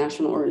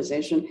transnational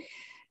organization.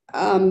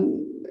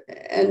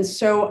 And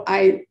so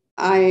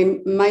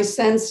my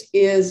sense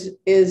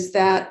is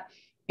that,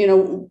 you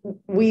know,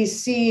 we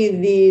see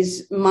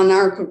these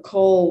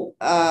monarchical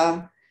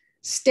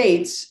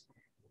states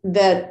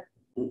that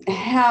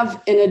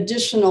have an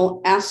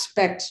additional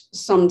aspect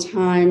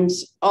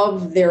sometimes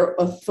of their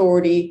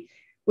authority,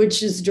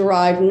 which is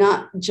derived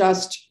not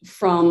just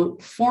from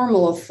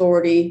formal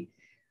authority,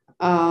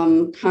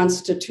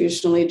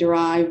 constitutionally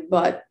derived,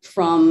 but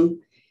from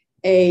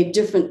a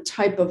different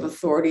type of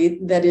authority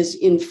that is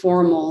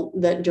informal,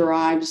 that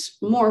derives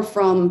more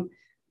from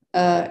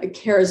a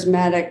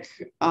charismatic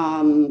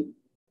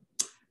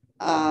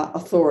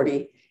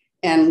authority.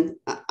 And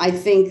I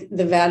think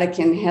the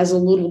Vatican has a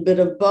little bit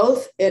of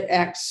both. It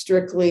acts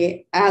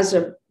strictly as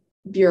a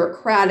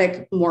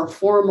bureaucratic, more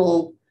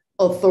formal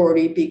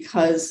authority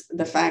because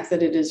the fact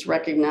that it is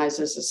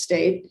recognized as a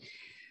state.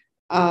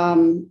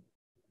 You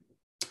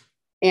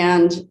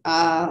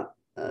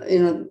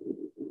know,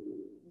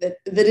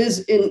 that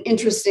is an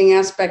interesting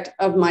aspect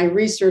of my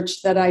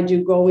research that I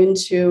do go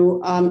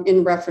into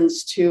in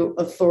reference to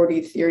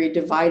authority theory,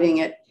 dividing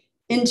it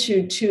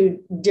into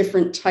two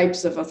different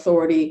types of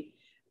authority.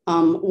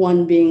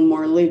 One being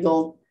more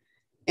legal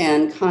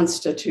and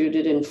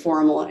constituted and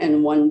formal,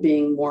 and one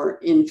being more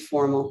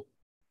informal.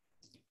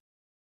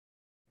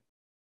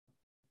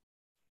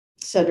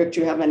 Cedric,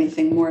 do you have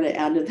anything more to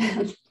add to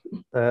that?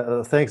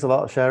 Thanks a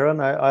lot, Sharon.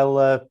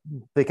 I'll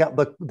pick up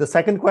the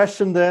second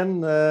question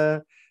then,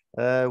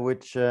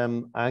 which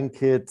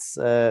Ankit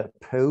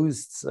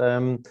posed.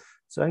 So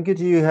Ankit,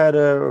 you had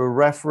a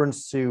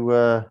reference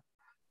to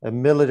a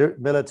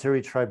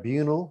military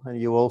tribunal, and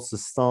you also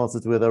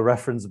started with a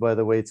reference, by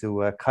the way,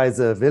 to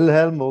Kaiser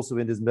Wilhelm, also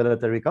in this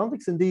military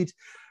context. Indeed,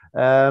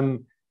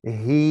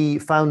 he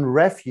found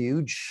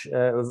refuge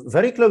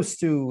very close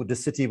to the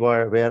city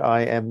where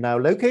I am now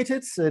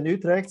located, in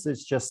Utrecht.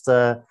 It's just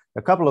a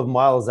couple of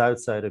miles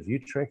outside of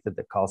Utrecht at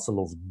the castle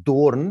of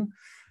Doorn.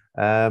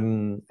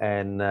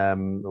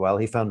 Well,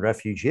 he found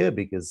refuge here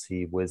because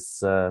he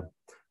was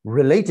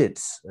related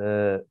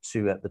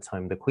to, at the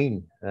time, the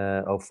Queen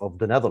of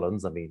the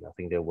Netherlands. I mean, I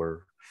think they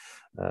were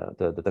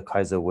the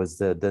Kaiser was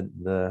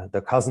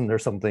the cousin or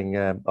something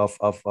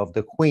of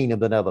the Queen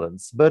of the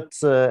Netherlands, but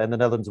and the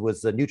Netherlands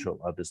was neutral,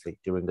 obviously,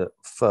 during the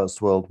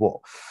First World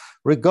War.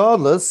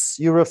 Regardless,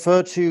 you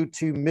refer to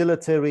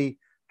military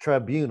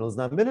tribunals.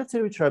 Now,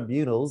 military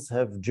tribunals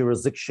have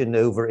jurisdiction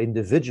over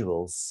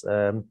individuals,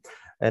 and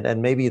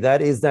maybe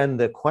that is then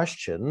the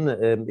question: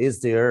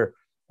 is there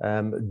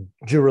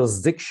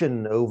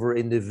jurisdiction over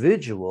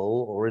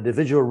individual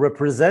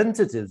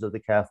representatives of the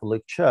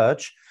Catholic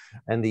Church?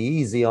 And the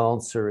easy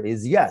answer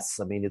is yes.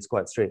 I mean, it's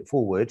quite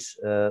straightforward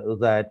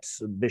that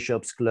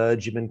bishops,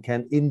 clergymen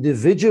can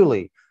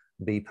individually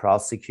be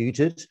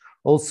prosecuted.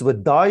 Also, a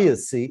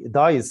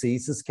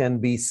dioceses can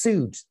be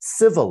sued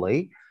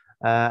civilly,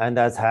 and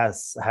that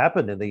has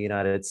happened in the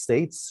United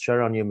States.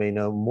 Sharon, you may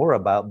know more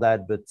about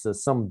that, but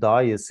some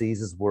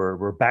dioceses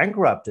were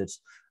bankrupted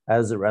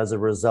as a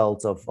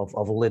result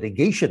of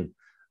litigation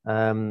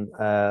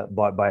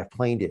by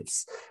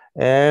plaintiffs.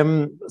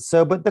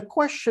 But the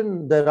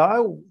question that I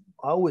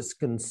was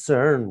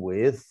concerned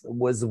with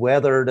was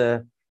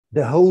whether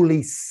the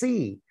Holy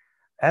See,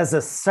 as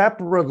a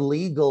separate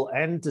legal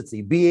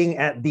entity, being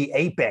at the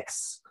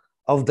apex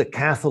of the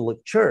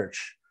Catholic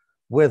Church,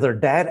 whether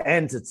that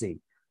entity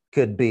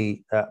could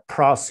be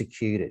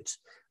prosecuted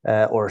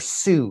or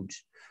sued.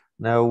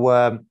 Now,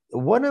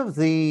 one of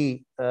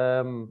the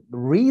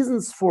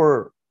reasons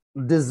for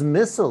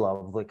dismissal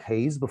of the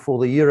case before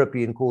the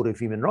European Court of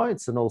Human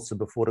Rights and also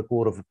before the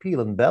Court of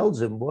Appeal in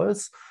Belgium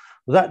was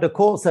that the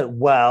court said,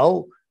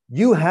 well,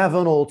 you have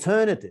an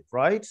alternative,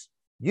 right?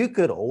 You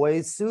could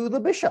always sue the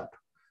bishop.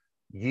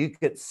 You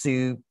could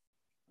sue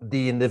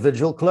the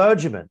individual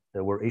clergyman.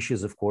 There were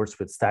issues, of course,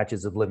 with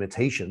statutes of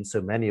limitation.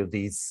 So many of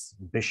these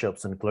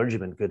bishops and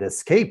clergymen could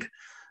escape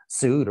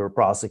suit or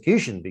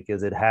prosecution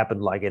because it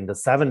happened like in the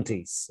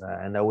 70s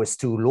and that was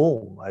too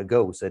long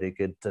ago, so they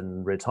could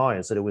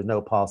retire. So there was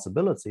no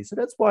possibility. So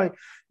that's why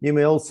you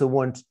may also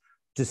want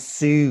to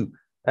sue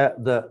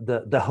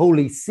the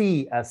Holy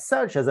See as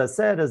such, as I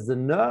said, as the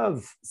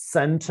nerve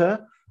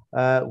center,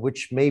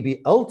 which may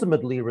be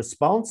ultimately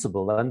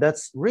responsible. And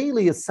that's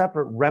really a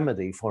separate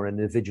remedy for an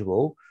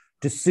individual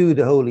to sue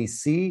the Holy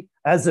See,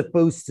 as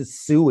opposed to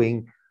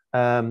suing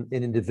an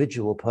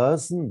individual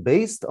person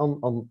based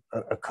on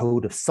a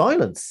code of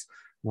silence,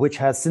 which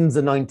has since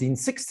the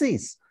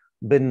 1960s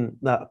been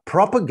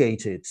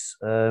propagated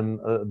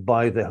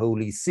by the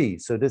Holy See.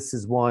 So this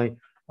is why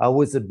I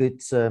was a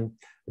bit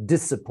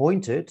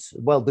disappointed.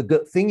 Well, the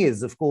good thing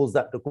is, of course,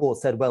 that the court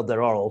said, well,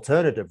 there are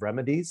alternative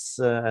remedies.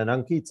 And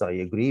Ankit, I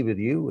agree with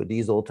you.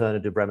 These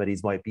alternative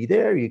remedies might be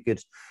there. You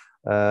could,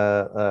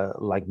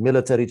 like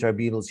military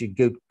tribunals, you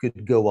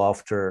could go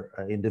after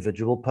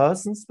individual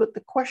persons. But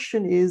the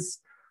question is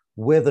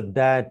whether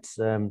that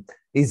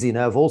is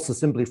enough. Also,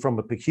 simply from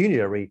a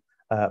pecuniary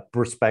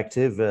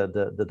perspective,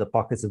 the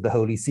pockets of the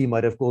Holy See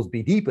might, of course,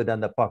 be deeper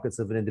than the pockets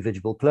of an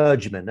individual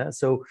clergyman.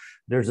 So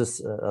there's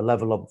a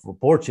level of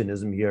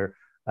opportunism here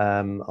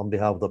on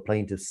behalf of the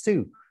plaintiffs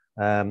too.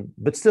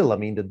 But still, I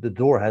mean, the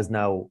door has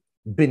now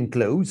been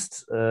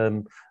closed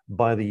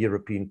by the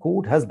European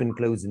Court, has been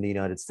closed in the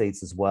United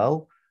States as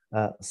well.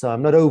 So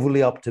I'm not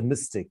overly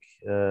optimistic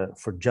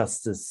for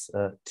justice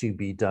to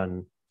be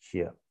done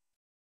here.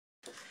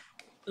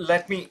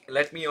 Let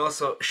me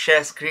also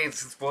share screen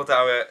since both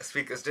our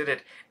speakers did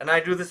it, and I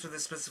do this with the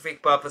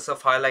specific purpose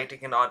of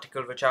highlighting an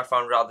article which I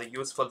found rather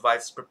useful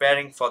whilst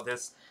preparing for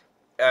this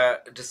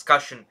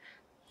discussion.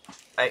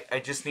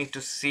 I just need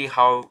to see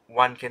how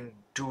one can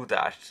do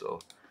that. So,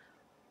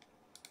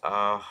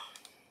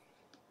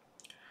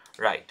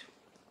 right.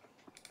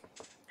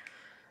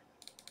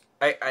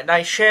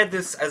 I shared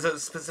this as a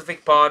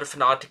specific part of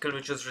an article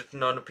which was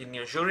written on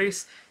opinion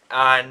juries,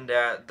 and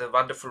the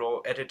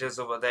wonderful editors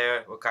over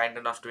there were kind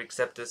enough to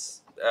accept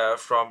this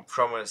from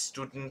a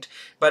student.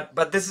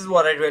 But this is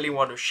what I really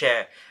want to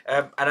share,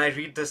 and I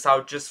read this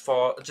out just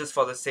for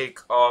the sake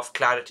of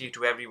clarity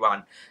to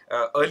everyone.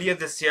 Earlier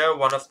this year,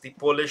 one of the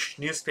Polish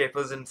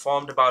newspapers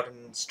informed about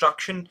an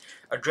instruction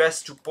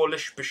addressed to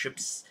Polish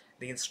bishops.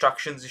 The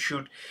instructions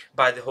issued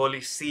by the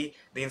Holy See.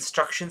 The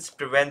instructions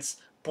prevents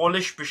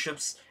Polish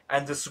bishops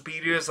and the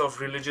superiors of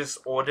religious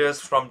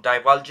orders from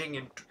divulging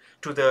into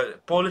the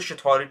Polish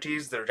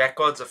authorities the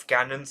records of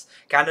canon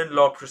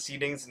law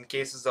proceedings in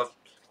cases of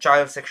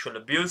child sexual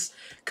abuse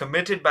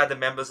committed by the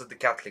members of the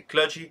Catholic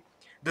clergy.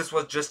 This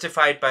was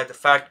justified by the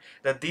fact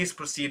that these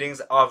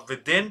proceedings are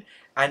within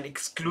an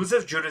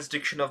exclusive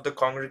jurisdiction of the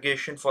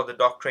Congregation for the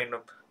Doctrine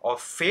of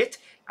Faith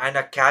and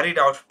are carried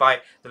out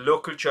by the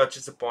local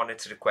churches upon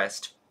its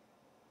request.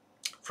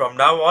 From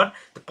now on,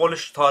 the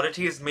Polish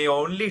authorities may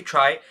only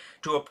try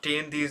to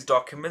obtain these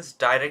documents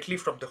directly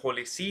from the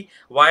Holy See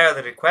via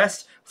the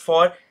request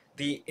for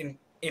the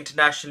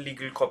international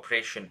legal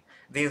cooperation.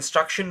 The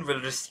instruction will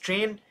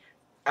restrain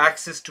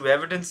access to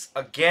evidence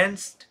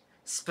against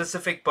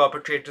specific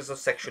perpetrators of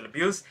sexual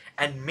abuse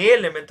and may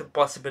limit the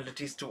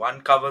possibilities to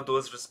uncover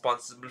those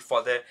responsible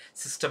for their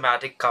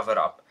systematic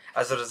cover-up.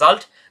 As a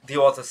result, the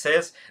author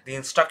says, the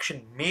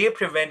instruction may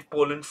prevent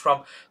Poland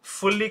from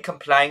fully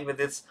complying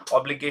with its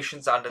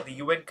obligations under the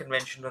UN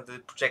Convention on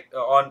the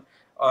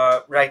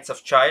Rights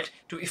of Child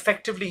to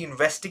effectively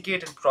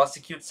investigate and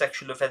prosecute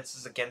sexual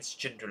offences against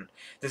children.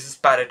 This is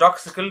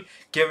paradoxical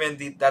given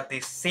that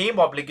the same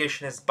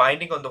obligation is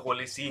binding on the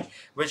Holy See,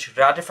 which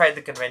ratified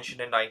the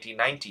convention in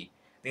 1990.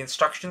 The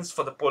instructions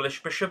for the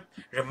Polish bishop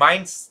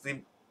reminds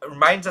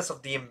us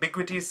of the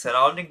ambiguities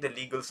surrounding the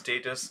legal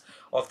status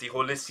of the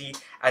Holy See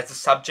as the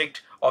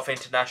subject of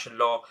international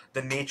law,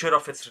 the nature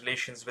of its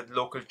relations with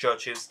local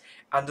churches,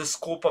 and the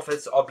scope of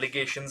its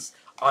obligations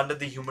under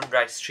the human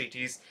rights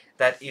treaties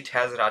that it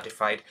has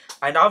ratified.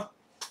 I now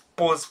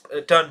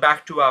turn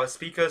back to our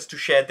speakers to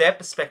share their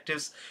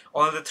perspectives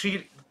on the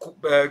three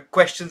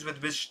questions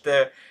with which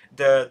the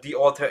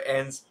author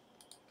ends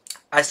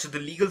as to the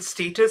legal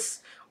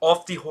status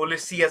of the Holy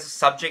See as a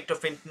subject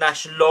of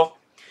international law,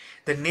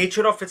 the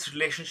nature of its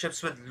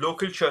relationships with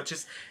local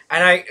churches,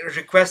 and I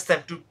request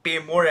them to pay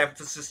more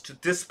emphasis to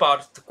this part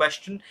of the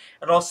question,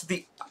 and also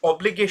the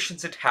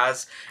obligations it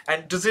has,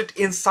 and does it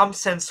in some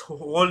sense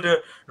hold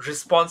a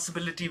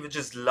responsibility which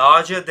is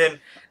larger than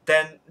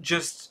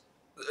just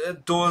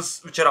those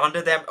which are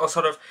under them, or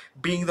sort of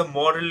being the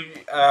moral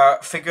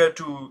figure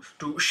to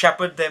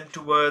shepherd them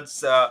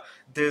towards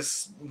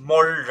this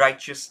moral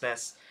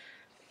righteousness.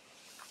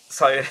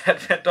 Sorry,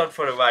 that went on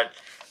for a while,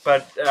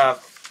 but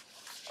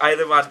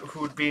either one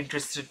who would be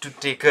interested to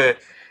take a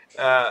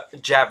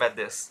jab at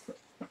this.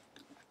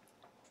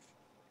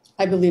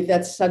 I believe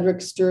that's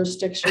Cedric's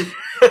jurisdiction.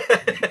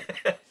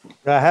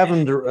 I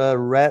haven't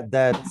read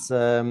that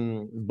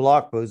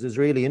blog post. It's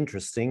really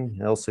interesting.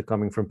 Also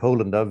coming from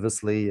Poland,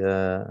 obviously,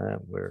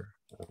 where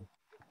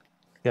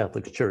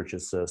Catholic Church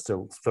is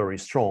still very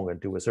strong,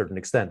 and to a certain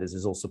extent, this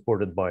is all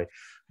supported by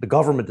the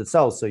government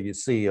itself. So you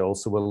see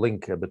also a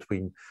link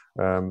between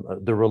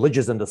the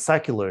religious and the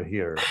secular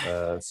here.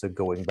 So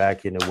going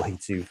back in a way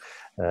to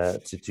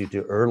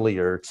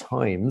earlier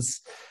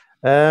times.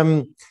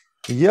 Indeed,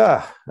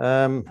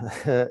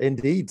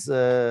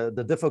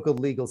 the difficult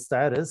legal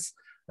status,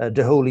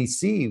 the Holy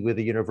See with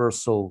the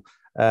universal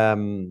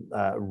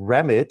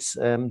remit.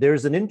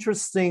 There's an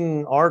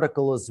interesting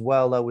article as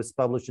well that was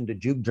published in the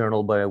Duke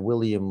Journal by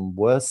William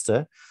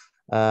Worcester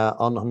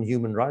on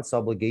human rights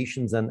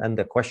obligations and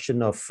the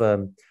question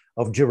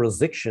of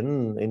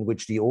jurisdiction, in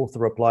which the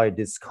author applied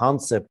this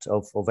concept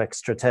of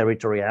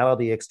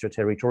extraterritoriality,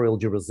 extraterritorial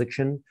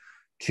jurisdiction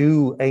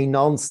to a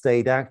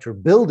non-state actor,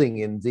 building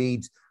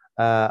indeed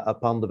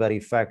upon the very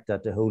fact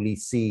that the Holy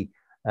See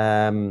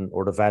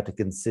or the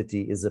Vatican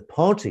City is a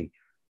party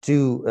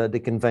to the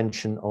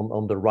Convention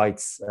on the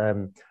Rights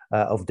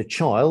of the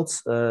Child,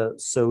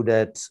 so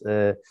that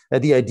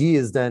the idea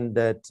is then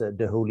that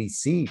the Holy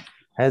See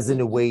has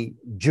in a way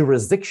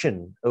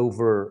jurisdiction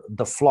over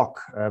the flock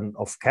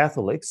of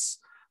Catholics,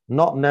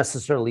 not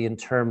necessarily in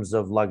terms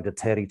of like the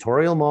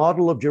territorial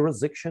model of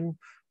jurisdiction,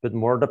 but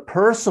more the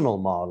personal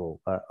model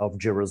of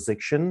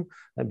jurisdiction,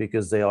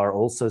 because they are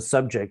also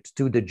subject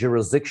to the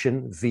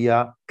jurisdiction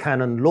via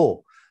canon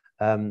law,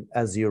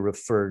 as you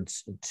referred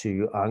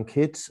to,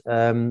 Ankit.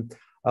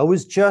 I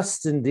was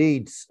just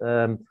indeed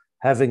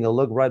having a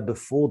look right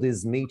before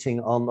this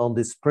meeting on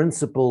this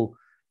principal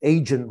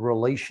agent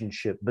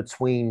relationship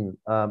between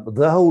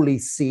the Holy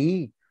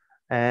See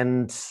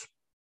and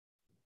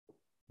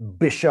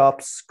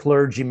bishops,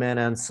 clergymen,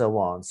 and so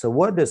on. So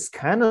what does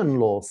canon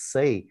law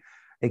say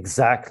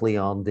exactly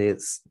on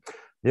this?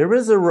 There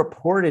is a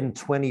report in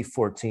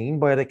 2014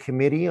 by the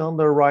Committee on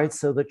the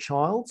Rights of the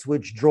Child,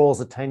 which draws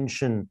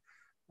attention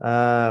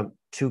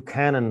to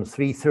Canon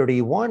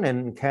 331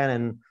 and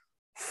Canon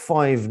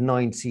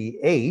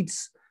 598.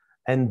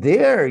 And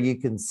there you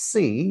can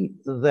see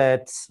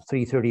that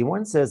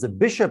 331 says a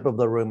bishop of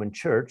the Roman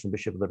Church, and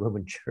bishop of the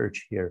Roman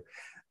Church here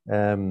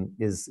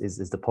is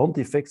the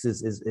pontifex,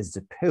 is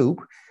the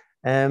Pope,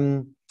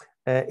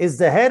 is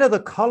the head of the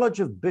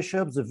College of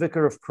Bishops, the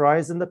Vicar of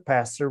Christ, and the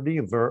pastor of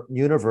the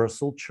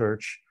universal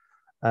church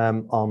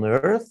on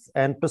earth,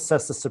 and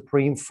possesses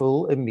supreme,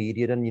 full,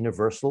 immediate, and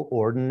universal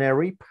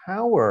ordinary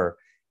power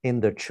in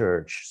the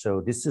church.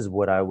 So this is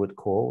what I would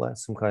call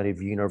some kind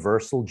of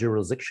universal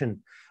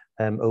jurisdiction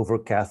over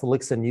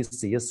Catholics. And you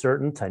see a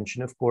certain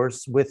tension, of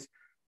course, with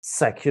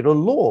secular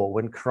law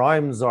when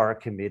crimes are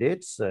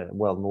committed.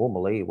 Well,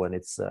 normally when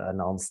it's a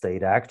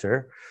non-state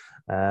actor,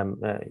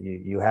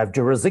 you have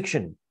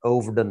jurisdiction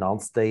over the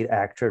non-state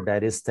actor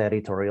that is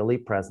territorially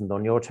present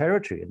on your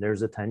territory. And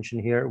there's a tension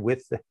here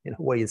with, in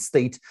a way, a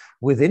state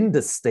within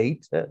the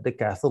state, the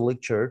Catholic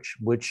Church,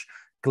 which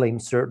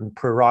claims certain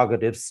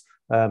prerogatives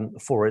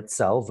for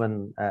itself.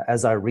 And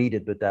as I read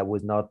it, but that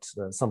was not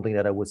something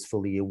that I was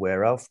fully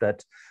aware of,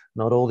 that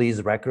not all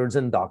these records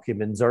and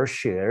documents are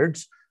shared,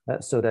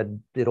 so that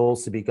it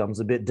also becomes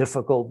a bit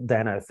difficult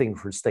then, I think,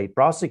 for state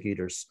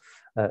prosecutors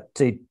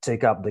to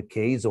take up the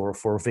case, or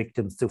for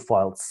victims to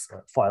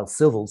file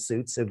civil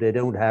suits if they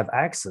don't have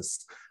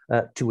access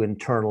to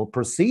internal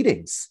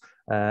proceedings.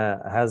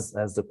 Has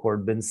the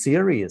court been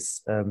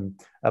serious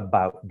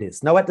about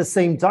this? Now, at the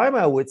same time,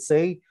 I would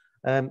say,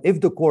 if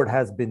the court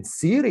has been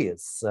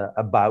serious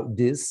about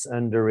this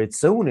under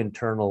its own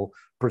internal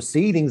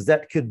proceedings,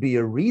 that could be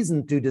a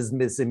reason to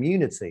dismiss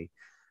immunity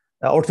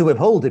or to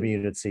withhold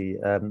immunity.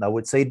 I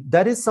would say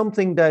that is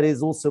something that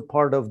is also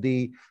part of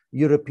the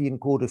European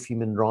Court of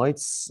Human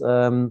Rights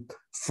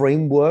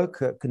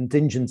framework,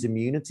 contingent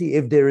immunity.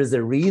 If there is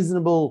a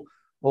reasonable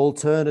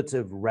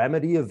alternative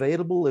remedy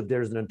available, if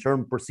there's an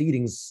internal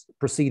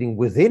proceeding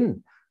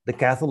within the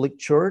Catholic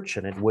Church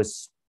and it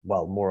was,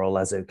 well, more or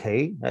less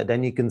okay,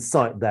 then you can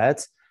cite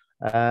that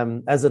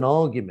as an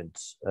argument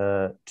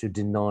to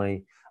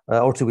deny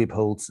or to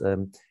withhold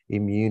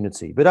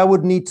immunity. But I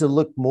would need to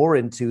look more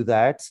into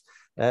that.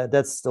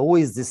 That's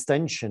always this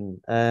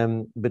tension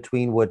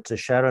between what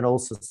Sharon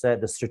also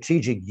said, the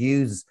strategic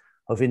use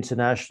of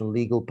international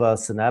legal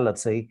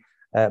personality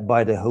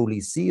by the Holy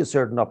See, a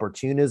certain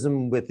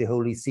opportunism with the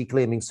Holy See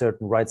claiming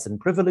certain rights and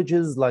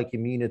privileges like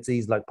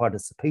immunities, like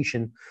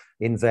participation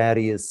in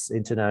various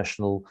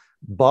international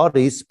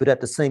bodies, but at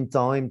the same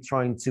time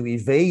trying to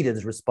evade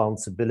its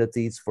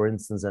responsibilities, for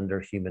instance, under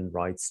human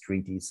rights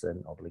treaties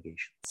and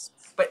obligations.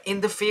 But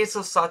in the face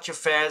of such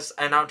affairs,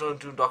 and now turn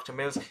to Dr.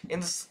 Mills,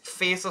 in the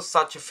face of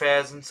such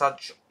affairs and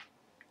such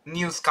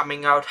news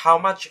coming out, how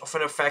much of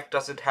an effect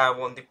does it have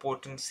on the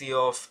potency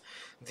of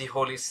the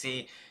Holy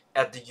See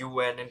at the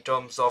UN in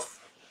terms of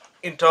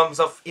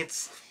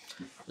its,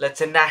 let's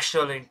say,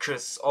 national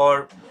interests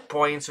or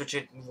points which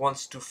it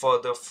wants to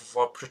further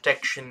for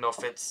protection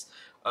of its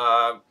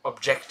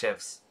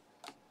objectives?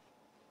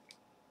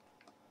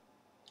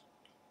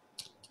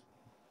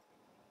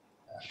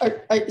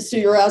 So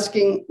you're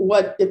asking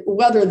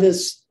whether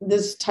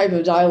this type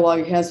of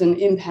dialogue has an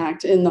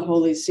impact in the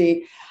Holy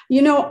See.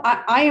 You know,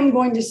 I am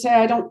going to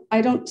say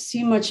I don't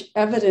see much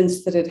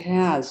evidence that it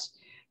has.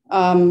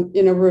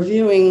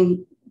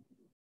 Reviewing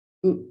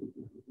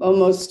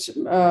almost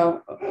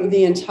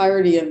the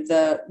entirety of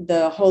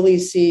the Holy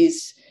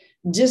See's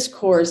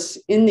discourse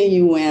in the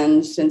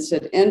UN since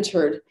it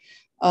entered,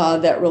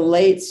 that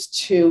relates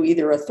to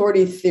either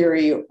authority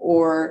theory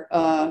or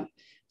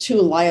to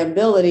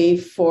liability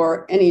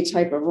for any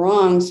type of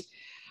wrongs,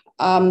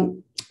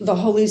 the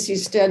Holy See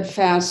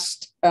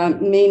steadfast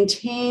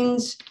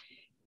maintains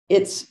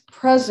its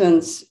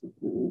presence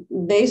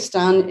based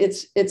on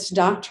its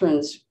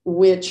doctrines,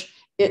 which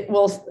it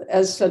will,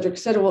 as Cedric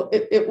said,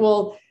 it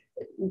will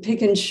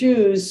pick and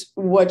choose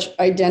which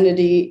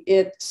identity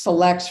it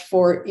selects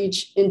for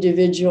each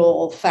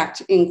individual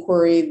fact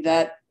inquiry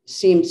that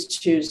seems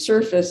to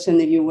surface in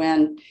the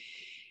UN,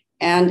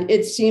 and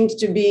it seems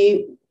to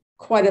be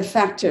quite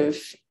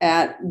effective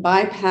at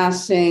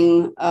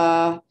bypassing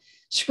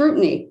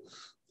scrutiny.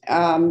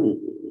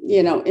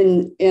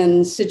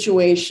 In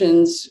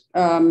situations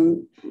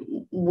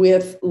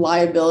with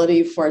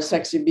liability for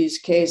sex abuse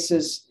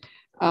cases,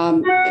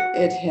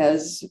 it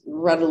has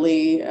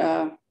readily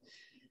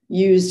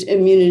used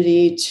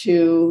immunity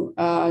to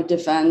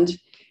defend.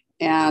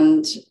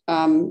 And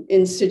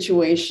in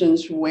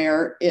situations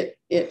where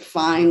it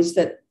finds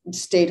that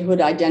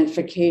statehood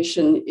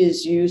identification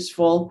is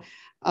useful,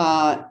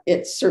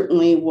 it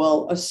certainly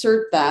will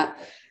assert that.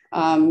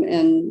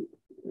 And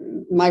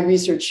my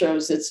research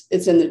shows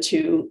it's in the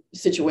two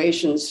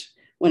situations: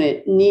 when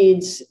it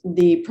needs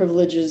the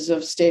privileges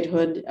of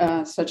statehood,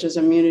 such as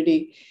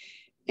immunity,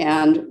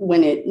 and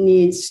when it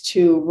needs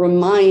to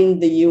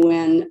remind the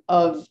UN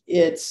of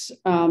its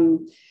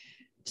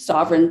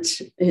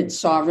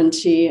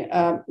sovereignty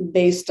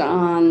based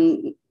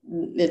on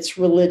its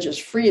religious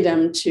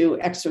freedom to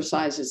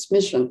exercise its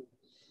mission.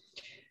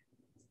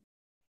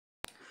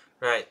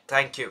 Right,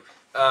 thank you.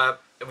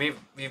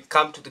 We've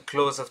come to the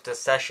close of this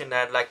session.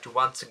 I'd like to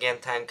once again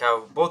thank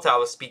both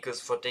our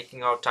speakers for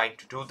taking our time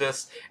to do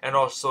this, and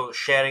also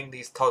sharing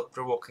these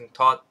thought-provoking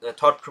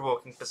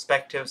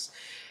perspectives.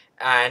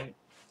 And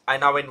I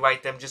now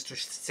invite them just to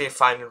say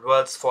final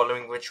words,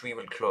 following which we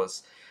will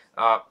close.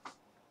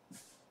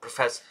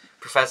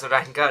 Professor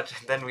Ryngaert,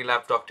 then we'll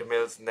have Dr.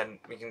 Mills, and then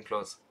we can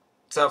close.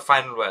 So,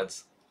 final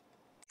words.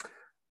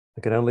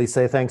 I can only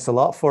say thanks a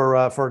lot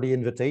for the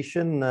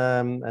invitation,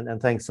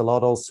 and thanks a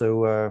lot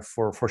also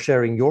for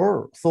sharing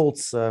your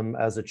thoughts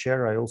as a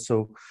chair. I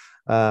also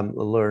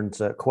learned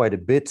quite a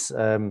bit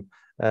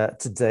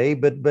today,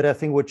 but I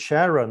think what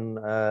Sharon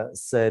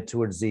said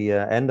towards the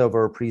end of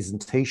our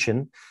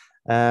presentation,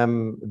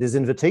 this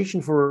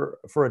invitation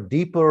for a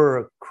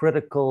deeper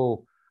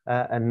critical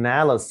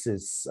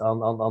analysis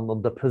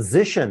on the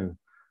position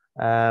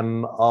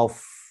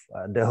of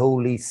the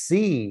Holy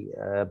See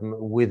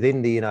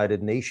within the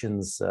United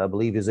Nations, I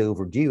believe, is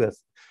overdue.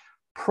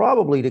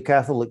 Probably the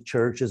Catholic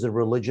Church is a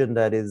religion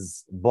that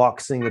is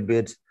boxing a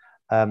bit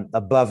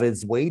above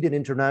its weight in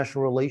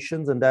international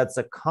relations, and that's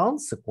a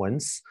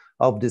consequence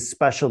of this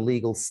special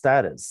legal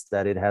status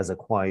that it has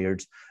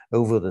acquired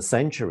over the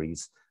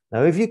centuries.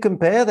 Now, if you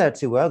compare that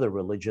to other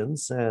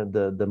religions,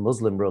 the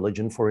Muslim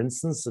religion, for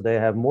instance, they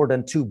have more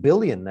than 2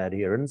 billion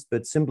adherents,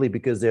 but simply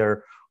because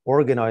they're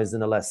organized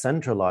in a less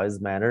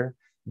centralized manner,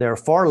 they're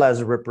far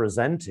less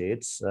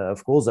represented.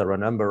 Of course, there are a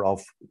number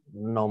of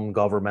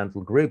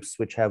non-governmental groups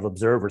which have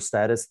observer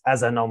status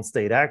as a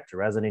non-state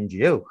actor, as an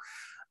NGO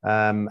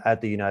at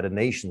the United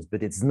Nations,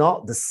 but it's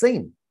not the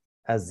same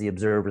as the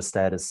observer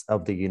status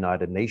of the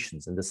United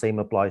Nations. And the same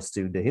applies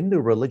to the Hindu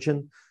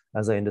religion.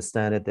 As I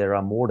understand it, there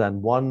are more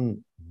than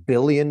 1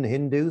 billion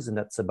Hindus, and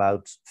that's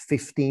about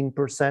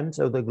 15%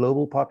 of the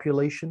global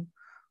population.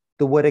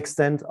 To what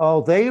extent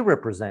are they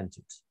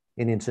represented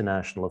in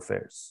international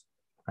affairs?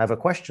 I have a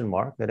question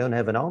mark. I don't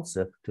have an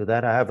answer to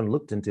that. I haven't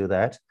looked into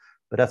that,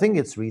 but I think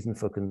it's reason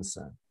for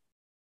concern.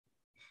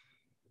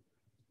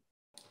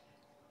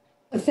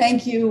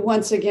 Thank you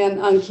once again,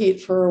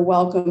 Ankit, for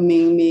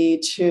welcoming me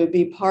to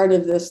be part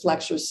of this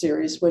lecture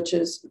series, which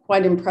is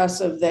quite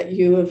impressive that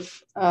you have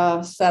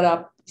set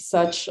up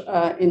such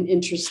an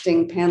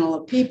interesting panel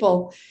of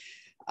people.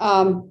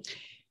 And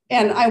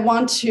I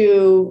want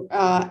to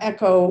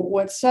echo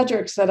what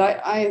Cedric said.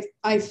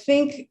 I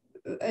think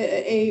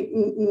a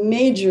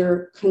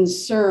major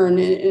concern, and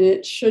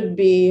it should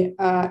be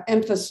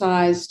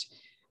emphasized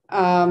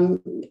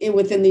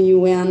within the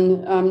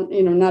UN,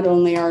 not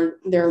only are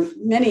there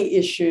many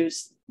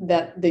issues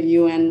that the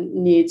UN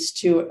needs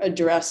to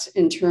address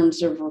in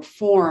terms of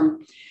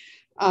reform,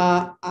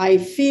 I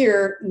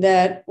fear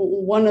that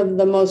one of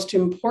the most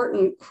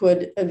important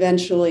could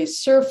eventually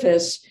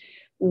surface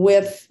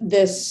with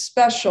this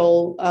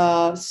special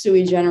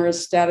sui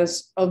generis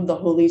status of the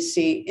Holy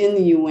See in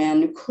the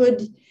UN,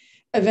 could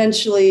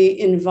eventually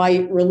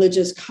invite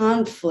religious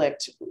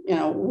conflict,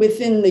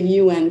 within the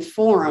UN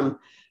forum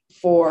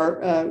for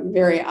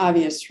very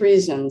obvious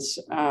reasons,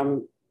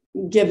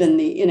 given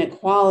the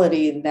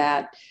inequality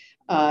that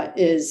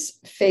is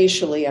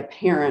facially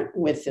apparent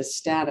with this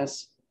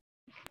status.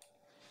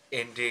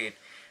 Indeed.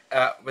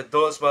 With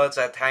those words,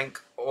 I thank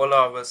all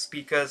our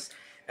speakers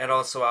and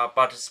also our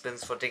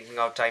participants for taking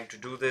our time to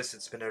do this.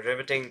 It's been a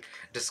riveting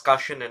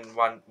discussion, and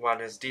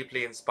one is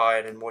deeply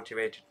inspired and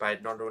motivated by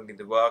not only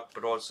the work,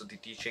 but also the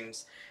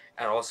teachings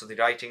and also the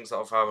writings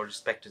of our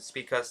respected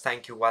speakers.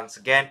 Thank you once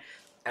again,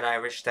 and I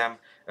wish them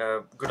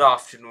good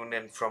afternoon,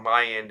 and from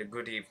my end, a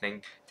good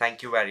evening.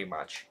 Thank you very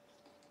much.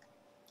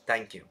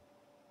 Thank you.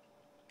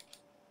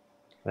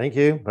 Thank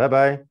you.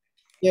 Bye-bye. Thank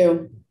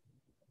you.